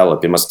must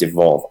develop. It must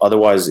evolve.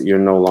 Otherwise, you're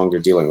no longer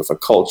dealing with a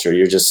culture.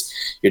 You're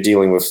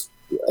dealing with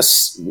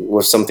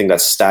something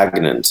that's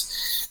stagnant,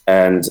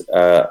 and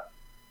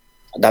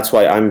that's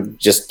why I'm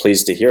just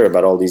pleased to hear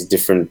about all these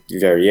different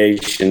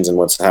variations and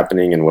what's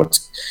happening and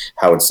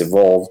how it's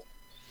evolved.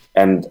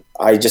 And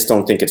I just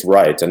don't think it's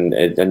right.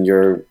 And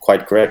you're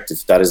quite correct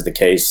if that is the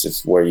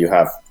case, where you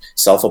have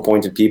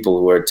self-appointed people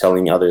who are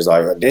telling others,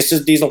 like, this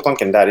is Dieselpunk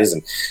and that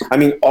isn't. I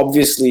mean,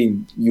 obviously,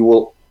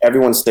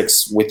 everyone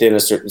sticks within a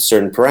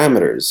certain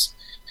parameters.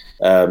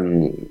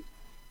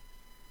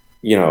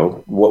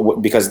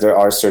 Because there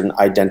are certain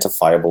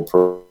identifiable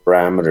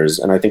parameters,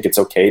 and I think it's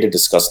okay to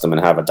discuss them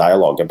and have a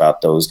dialogue about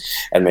those,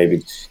 and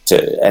maybe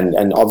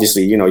and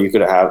obviously,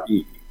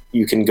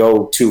 you can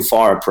go too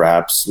far,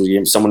 perhaps.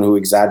 Someone who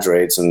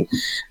exaggerates and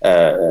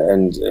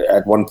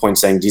at one point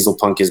saying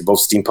Dieselpunk is both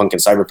steampunk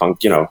and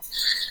cyberpunk,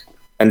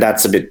 and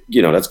that's a bit,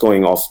 that's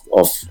going off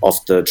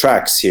the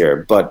tracks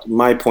here. But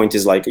my point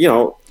is, like,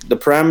 the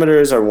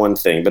parameters are one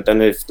thing, but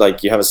then if,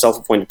 like, you have a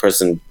self-appointed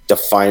person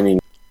defining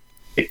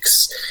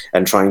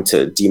and trying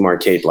to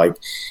demarcate, like,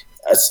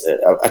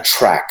 a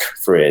track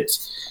for it,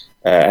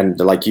 and,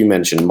 like you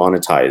mentioned,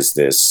 monetize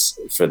this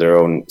for their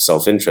own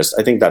self-interest,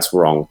 I think that's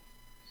wrong.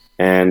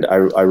 And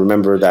I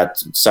remember that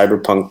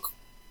cyberpunk,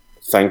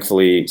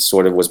 thankfully,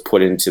 sort of was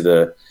put into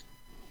the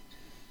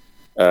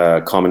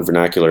common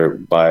vocabulary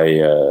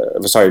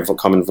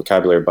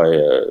by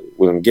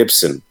William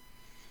Gibson,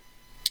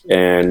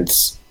 and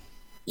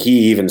he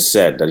even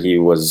said that he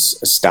was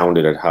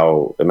astounded at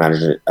how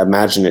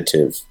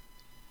imaginative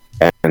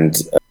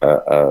and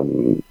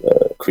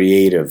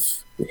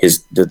creative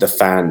the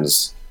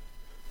fans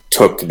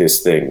took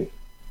this thing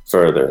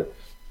further.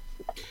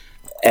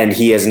 And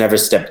he has never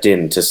stepped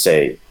in to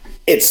say,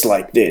 it's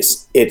like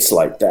this, it's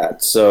like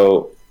that.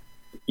 So,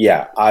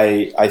 yeah,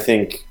 I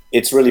think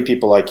it's really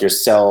people like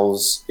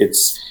yourselves.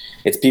 It's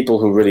people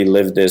who really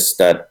live this,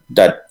 that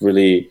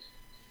really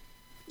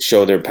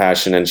show their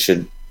passion and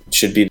should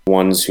be the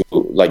ones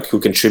who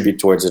contribute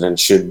towards it, and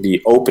should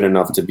be open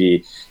enough to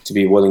be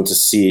willing to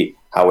see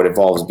how it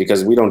evolves,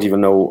 because we don't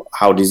even know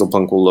how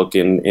Dieselpunk will look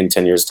in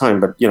 10 years'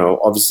 time. But,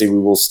 obviously we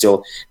will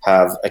still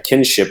have a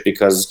kinship,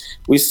 because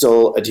we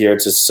still adhere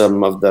to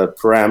some of the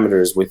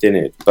parameters within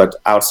it. But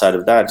outside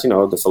of that,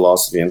 the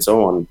philosophy and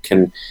so on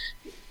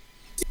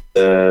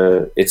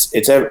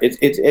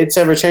it's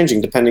ever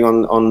changing depending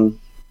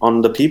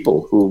on the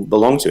people who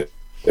belong to it.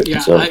 Yeah,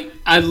 so.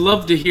 I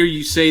love to hear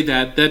you say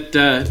that.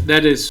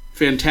 That is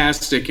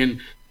fantastic. And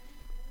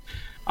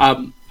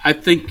I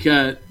think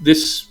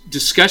this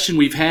discussion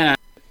we've had,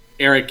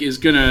 Eric, is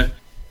going to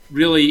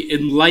really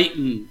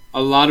enlighten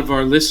a lot of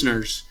our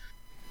listeners.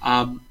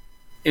 And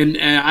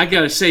I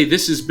got to say,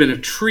 this has been a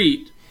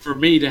treat for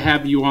me to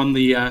have you on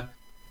the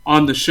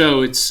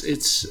show.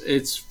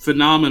 It's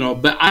phenomenal.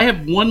 But I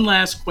have one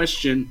last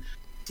question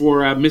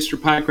for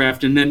Mr.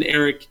 Pycraft, and then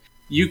Eric,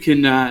 you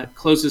can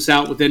close us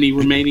out with any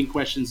remaining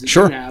questions that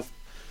you have.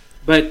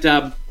 But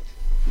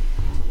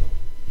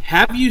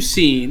have you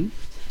seen,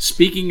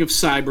 speaking of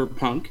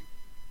cyberpunk,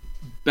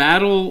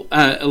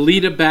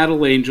 Alita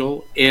Battle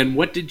Angel, and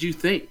what did you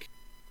think?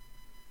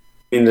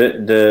 In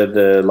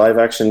the live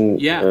action,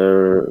 Yeah.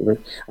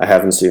 I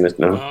haven't seen it.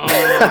 No,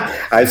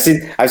 I've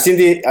seen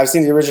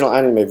the original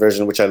anime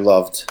version, which I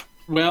loved.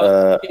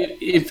 Well,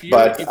 if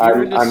you're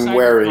into I'm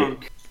wary.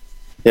 cyberpunk,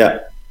 Yeah,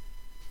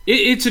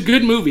 it's a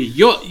good movie.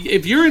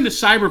 If you're into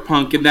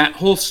cyberpunk and that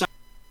whole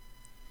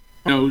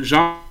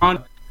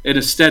genre and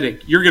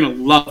aesthetic, you're gonna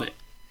love it.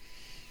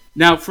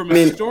 Now, from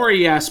a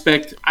story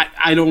aspect,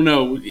 I don't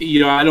know.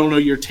 I don't know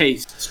your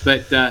tastes,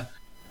 but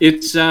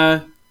it's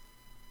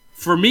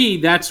for me,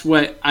 that's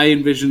what I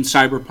envision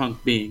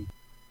cyberpunk being.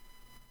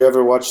 You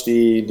ever watch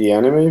the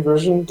anime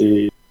version?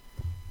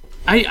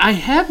 I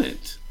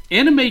haven't.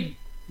 Anime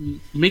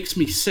makes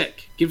me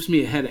sick. Gives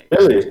me a headache.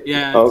 Really?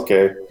 Yeah.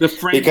 Okay. The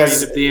frame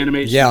rate of the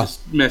animation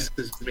just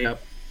messes me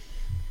up.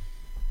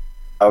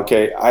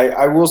 Okay,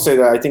 I will say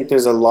that I think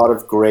there's a lot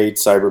of great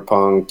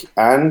cyberpunk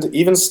and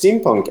even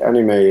steampunk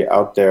anime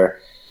out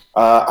there.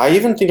 I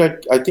even think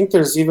I think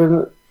there's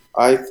even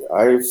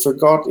I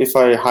forgot if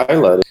I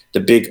highlighted the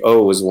Big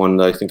O is one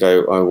that I think I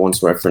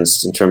once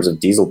referenced in terms of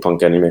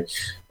Dieselpunk anime,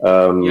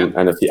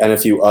 and a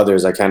few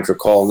others I can't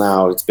recall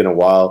now. It's been a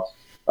while.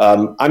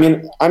 I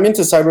mean, I'm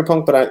into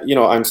cyberpunk, but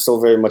I'm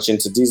still very much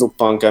into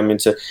Dieselpunk.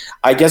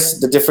 I guess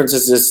the difference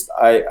is this: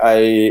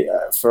 I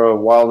for a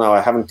while now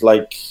I haven't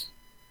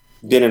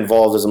been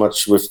involved as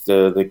much with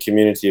the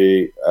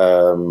community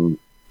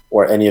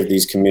or any of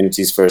these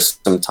communities for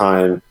some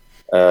time.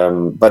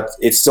 But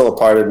it's still a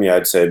part of me,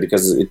 I'd say,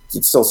 because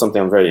it's still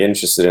something I'm very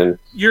interested in.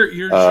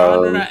 You're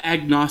genre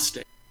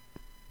agnostic.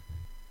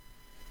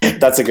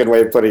 That's a good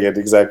way of putting it.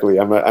 Exactly.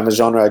 I'm a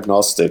genre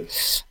agnostic.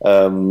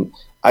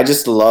 I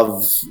just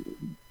love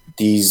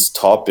these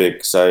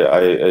topics.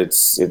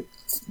 It's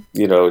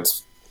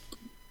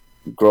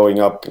growing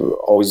up,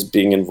 always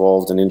being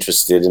involved and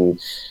interested in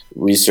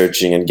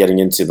researching and getting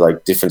into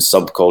different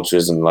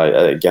subcultures and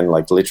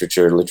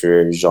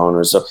literary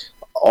genres. So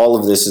all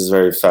of this is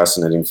very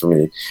fascinating for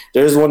me.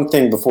 There's one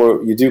thing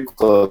before you do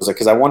close,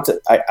 because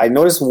I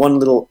noticed one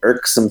little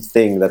irksome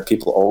thing that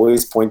people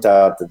always point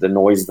out that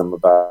annoys them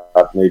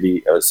about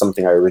maybe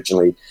something I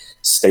originally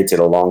stated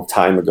a long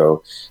time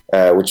ago,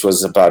 which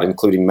was about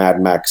including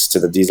Mad Max to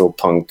the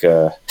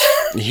Dieselpunk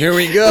here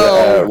we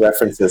go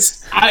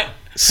references.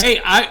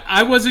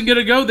 I wasn't going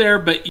to go there,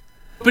 but you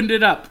opened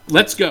it up.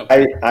 Let's go.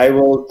 I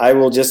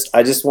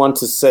just want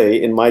to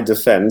say in my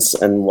defense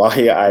and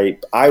why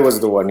I was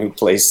the one who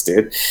placed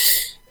it,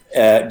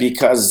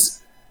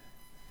 because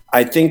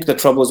I think the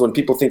trouble is when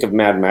people think of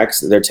Mad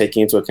Max, they're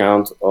taking into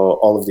account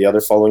all of the other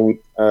following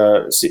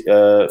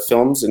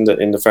films in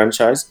the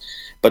franchise.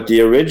 But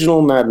the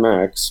original Mad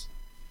Max,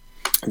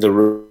 the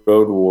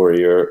Road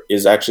Warrior,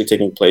 is actually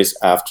taking place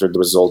after the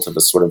result of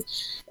a sort of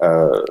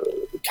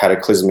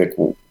cataclysmic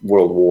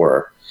world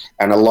war.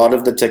 And a lot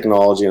of the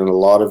technology and a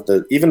lot of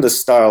even the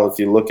style, if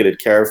you look at it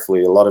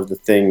carefully, a lot of the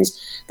things,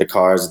 the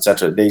cars,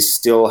 etc., they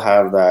still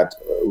have that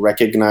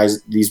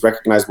these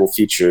recognizable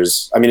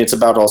features. I mean, it's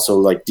about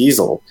also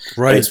diesel,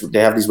 right? They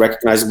have these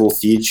recognizable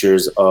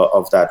features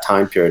of that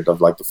time period of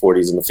the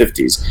 40s and the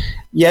 50s.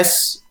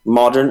 Yes,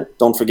 modern.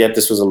 Don't forget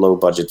this was a low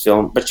budget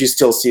film, but you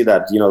still see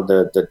that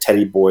the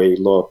teddy boy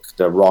look,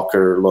 the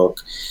rocker look.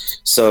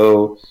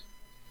 So,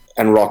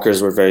 and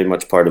rockers were very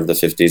much part of the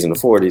 50s and the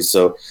 40s.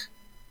 So.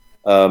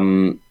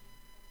 On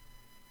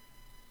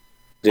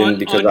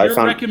your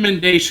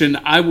recommendation,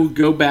 I will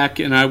go back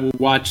and I will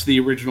watch the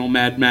original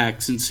Mad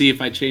Max and see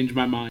if I change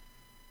my mind.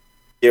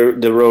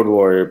 The Road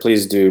Warrior,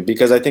 please do,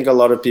 because I think a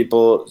lot of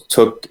people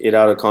took it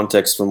out of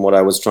context from what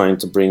I was trying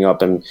to bring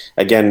up. And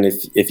again,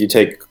 if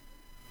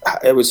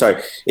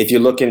you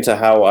look into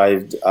how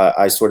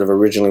I sort of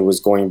originally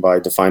was going by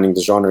defining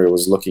the genre, it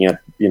was looking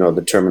at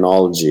the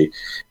terminology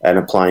and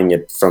applying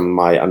it from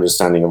my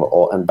understanding of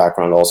all and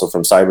background, also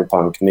from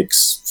cyberpunk,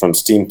 Nick's from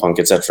steampunk,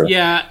 etc.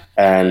 Yeah,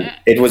 and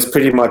it was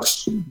pretty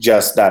much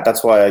just that.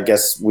 That's why I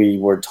guess we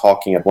were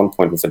talking at one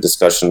point with a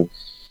discussion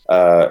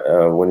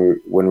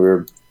when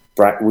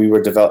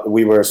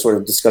we were sort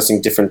of discussing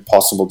different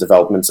possible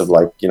developments of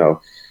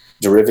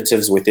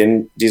derivatives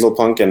within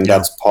Dieselpunk, and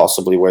that's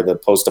possibly where the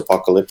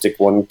post-apocalyptic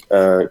one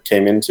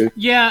came into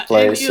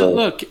play. And,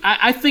 look,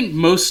 I think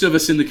most of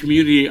us in the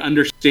community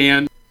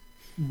understand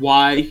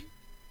why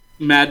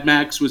Mad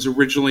Max was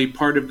originally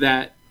part of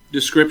that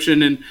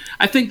description, and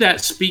I think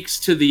that speaks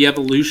to the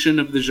evolution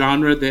of the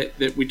genre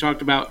that we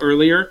talked about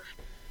earlier.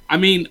 I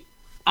mean,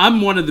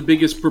 I'm one of the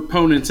biggest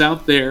proponents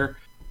out there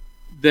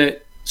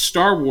that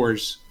Star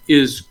Wars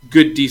is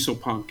good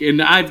Dieselpunk,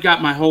 and I've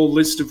got my whole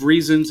list of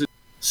reasons.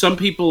 Some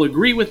people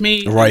agree with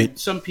me, right?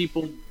 Some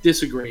people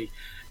disagree,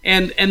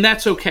 and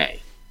that's okay.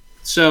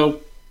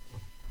 So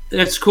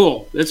that's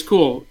cool. That's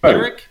cool, right.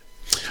 Eric.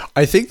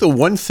 I think the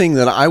one thing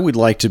that I would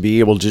like to be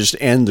able to just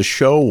end the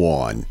show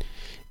on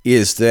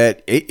is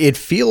that it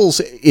feels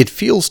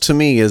to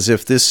me as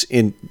if this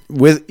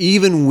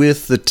even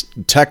with the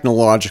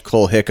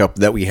technological hiccup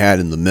that we had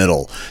in the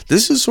middle,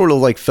 this is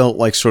felt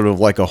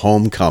like a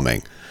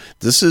homecoming.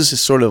 This is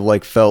sort of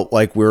like felt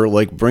like we're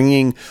like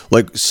bringing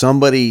like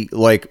somebody,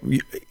 like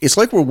it's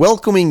like we're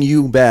welcoming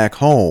you back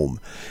home.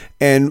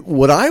 And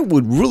what I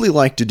would really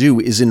like to do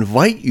is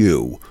invite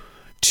you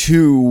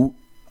to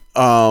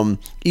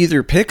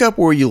either pick up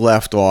where you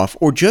left off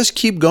or just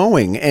keep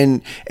going.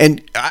 And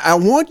I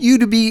want you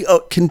to be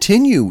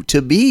continue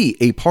to be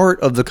a part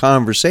of the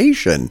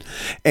conversation,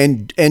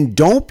 and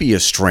don't be a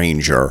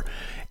stranger,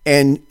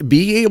 and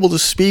be able to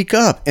speak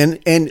up.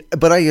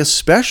 But I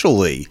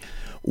especially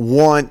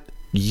want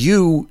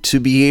you to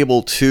be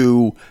able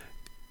to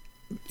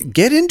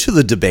get into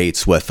the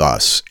debates with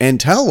us and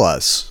tell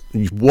us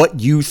what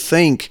you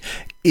think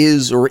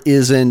is or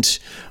isn't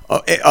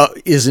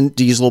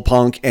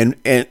Dieselpunk, and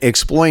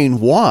explain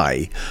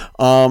why.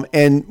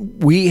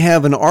 And we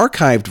have an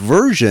archived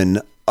version.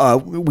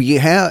 We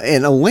have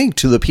a link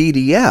to the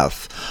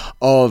PDF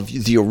of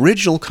the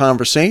original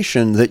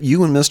conversation that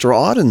you and Mr.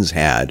 Audens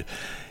had.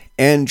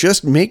 And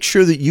just make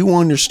sure that you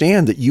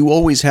understand that you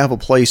always have a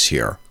place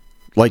here.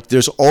 Like,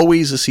 there's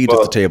always a seat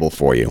at the table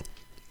for you.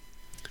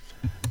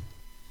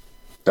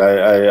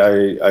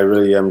 I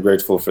really am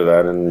grateful for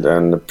that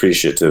and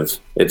appreciative.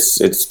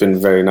 It's been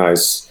very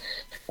nice,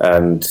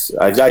 and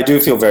I do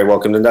feel very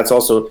welcomed, and that's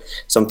also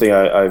something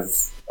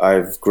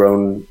I've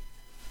grown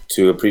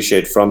to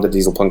appreciate from the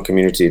Dieselpunk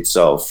community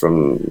itself,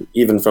 from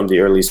the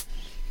early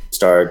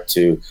start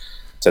to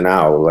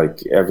now.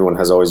 Like, everyone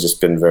has always just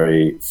been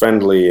very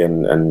friendly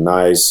and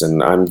nice,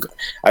 and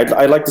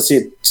I'd like to see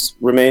it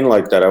remain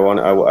like that.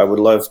 I would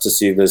love to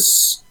see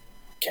this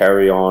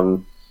carry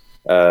on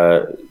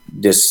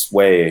this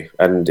way,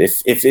 and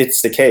if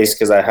it's the case,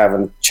 because I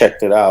haven't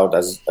checked it out,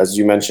 as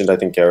you mentioned, I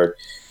think, Eric,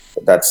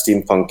 that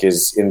steampunk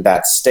is in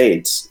that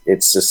state.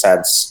 It's a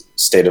sad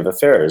state of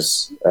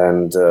affairs,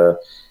 and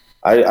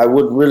I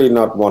would really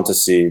not want to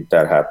see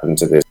that happen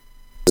to this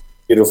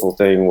beautiful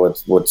thing,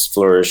 what's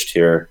flourished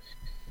here,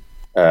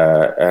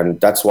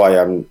 and that's why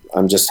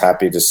I'm just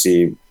happy to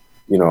see,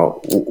 you know,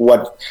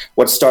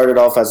 what started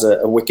off as a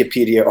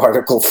Wikipedia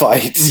article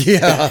fight,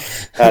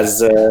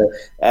 has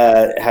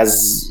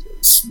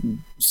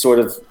sort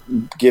of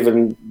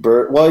given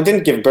birth. Well, it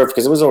didn't give birth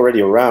because it was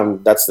already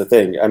around. That's the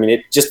thing. I mean,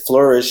 it just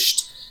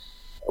flourished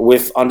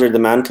under the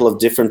mantle of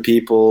different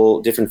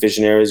people, different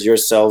visionaries,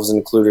 yourselves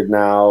included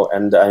now.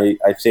 And I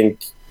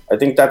think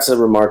that's a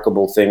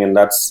remarkable thing, and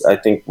that's, I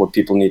think, what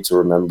people need to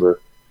remember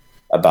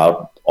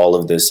about all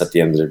of this at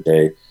the end of the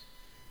day.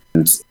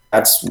 And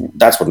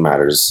that's what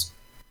matters.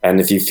 And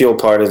if you feel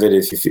part of it,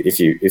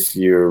 if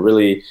you're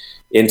really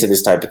into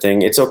this type of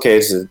thing, it's okay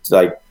to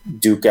like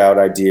duke out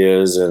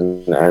ideas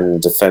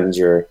and defend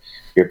your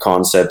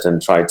concept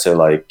and try to,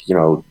 like, you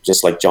know,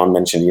 just like John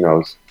mentioned, you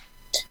know,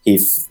 he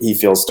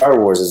feels Star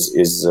Wars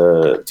is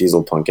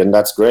Dieselpunk, and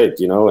that's great,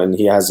 you know, and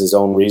he has his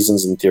own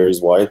reasons and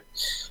theories why.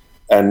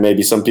 And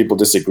maybe some people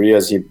disagree,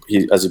 as he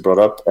brought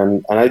up,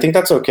 and I think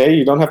that's okay.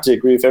 You don't have to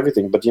agree with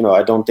everything, but, you know,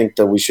 I don't think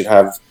that we should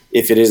have.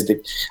 If it is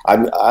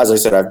as I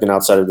said, I've been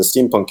outside of the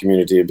steampunk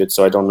community a bit,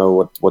 so I don't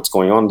know what's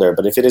going on there.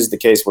 But if it is the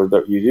case where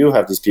you do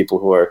have these people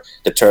who are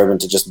determined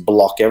to just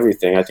block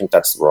everything, I think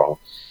that's wrong.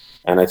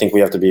 And I think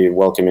we have to be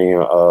welcoming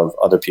of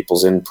other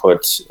people's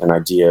input and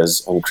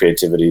ideas and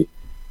creativity,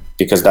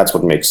 because that's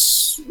what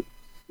makes,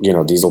 you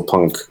know,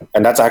 Dieselpunk,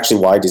 and that's actually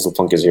why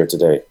Dieselpunk is here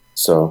today.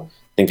 So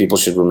I think people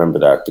should remember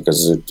that,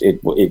 because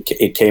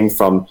it came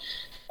from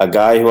a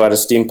guy who had a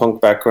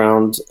steampunk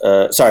background.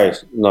 Sorry,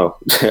 no,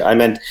 I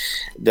meant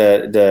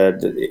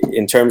the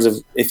in terms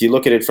of, if you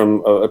look at it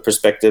from a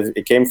perspective,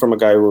 it came from a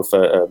guy who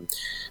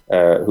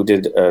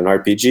did an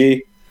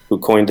RPG, who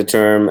coined the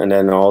term, and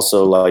then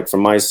also, like,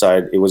 from my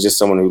side, it was just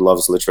someone who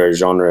loves literary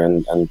genre,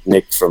 and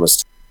Nick from a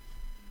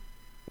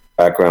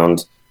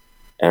background.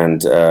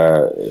 And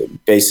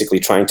basically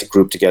trying to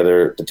group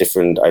together the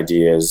different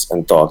ideas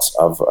and thoughts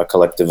of a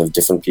collective of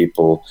different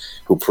people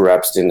who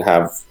perhaps didn't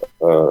have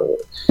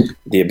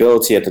the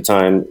ability at the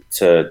time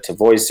to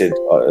voice it,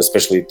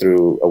 especially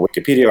through a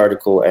Wikipedia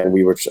article. And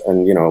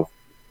you know,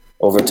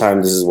 over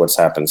time, this is what's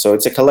happened. So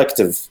it's a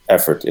collective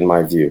effort, in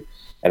my view,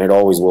 and it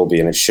always will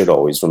be, and it should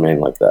always remain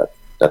like that.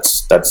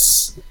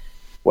 That's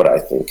what I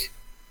think.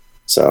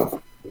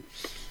 So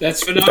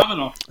that's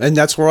phenomenal, and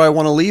that's where I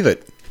want to leave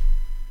it.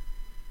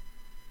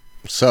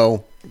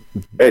 So,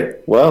 hey,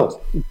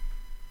 well,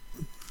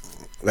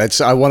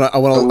 that's I want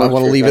to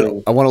leave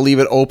it. I want to leave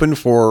it open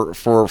for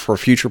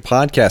future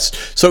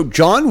podcasts. So,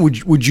 John,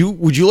 would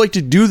you like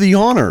to do the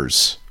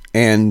honors?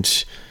 And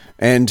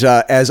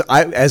as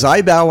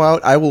I bow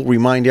out, I will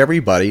remind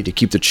everybody to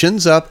keep the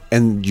chins up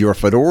and your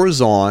fedoras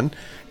on.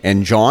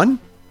 And John,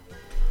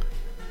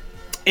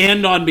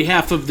 and on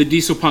behalf of the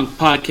Dieselpunk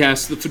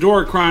podcast, the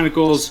Fedora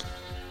Chronicles,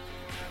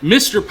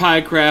 Mr.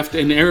 Pycraft,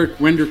 and Eric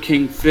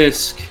Renderking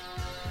Fisk,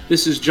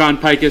 this is John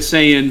Pyka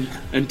saying,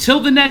 until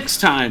the next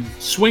time,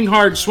 swing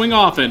hard, swing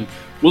often.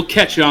 We'll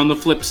catch you on the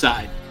flip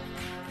side.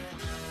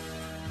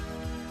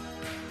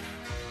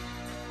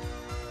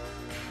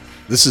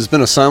 This has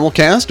been a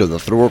simulcast of the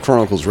Fedora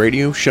Chronicles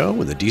radio show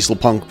and the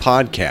Dieselpunk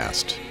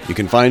podcast. You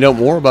can find out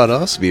more about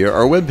us via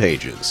our web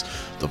pages,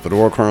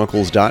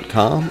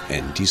 thefedorachronicles.com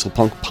and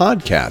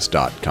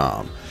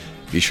dieselpunkpodcast.com.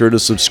 Be sure to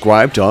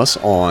subscribe to us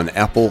on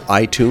Apple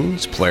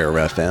iTunes, Player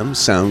FM,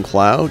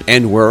 SoundCloud,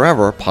 and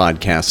wherever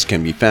podcasts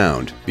can be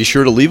found. Be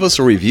sure to leave us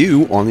a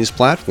review on these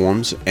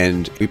platforms,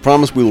 and we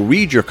promise we will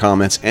read your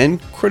comments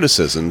and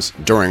criticisms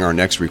during our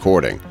next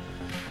recording.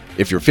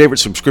 If your favorite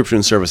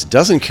subscription service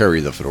doesn't carry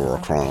the Fedora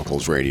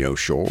Chronicles radio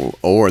show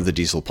or the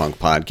Dieselpunk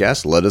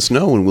podcast, let us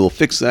know and we'll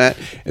fix that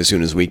as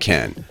soon as we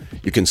can.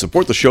 You can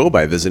support the show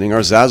by visiting our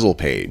Zazzle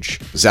page,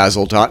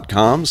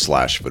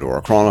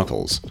 zazzle.com/Fedora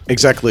Chronicles.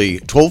 Exactly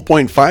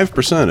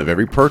 12.5% of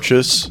every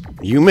purchase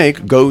you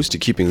make goes to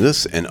keeping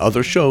this and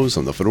other shows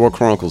on the Fedora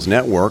Chronicles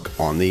network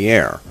on the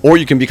air. Or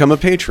you can become a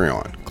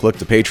Patreon. Click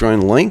the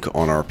Patreon link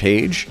on our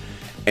page,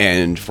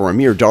 and for a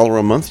mere $1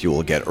 a month, you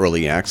will get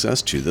early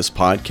access to this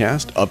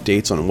podcast,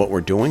 updates on what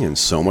we're doing, and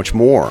so much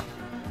more.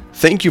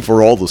 Thank you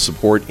for all the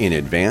support in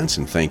advance,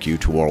 and thank you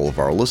to all of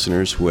our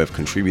listeners who have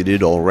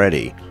contributed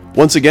already.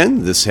 Once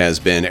again, this has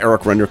been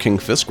Eric Renderking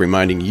Fisk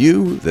reminding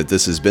you that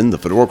this has been the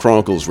Fedora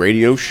Chronicles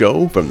radio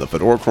show from the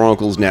Fedora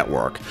Chronicles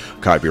Network.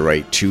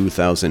 Copyright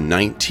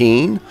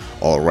 2019,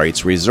 all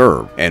rights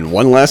reserved. And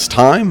one last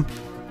time,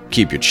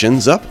 keep your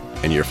chins up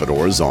and your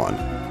fedoras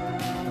on.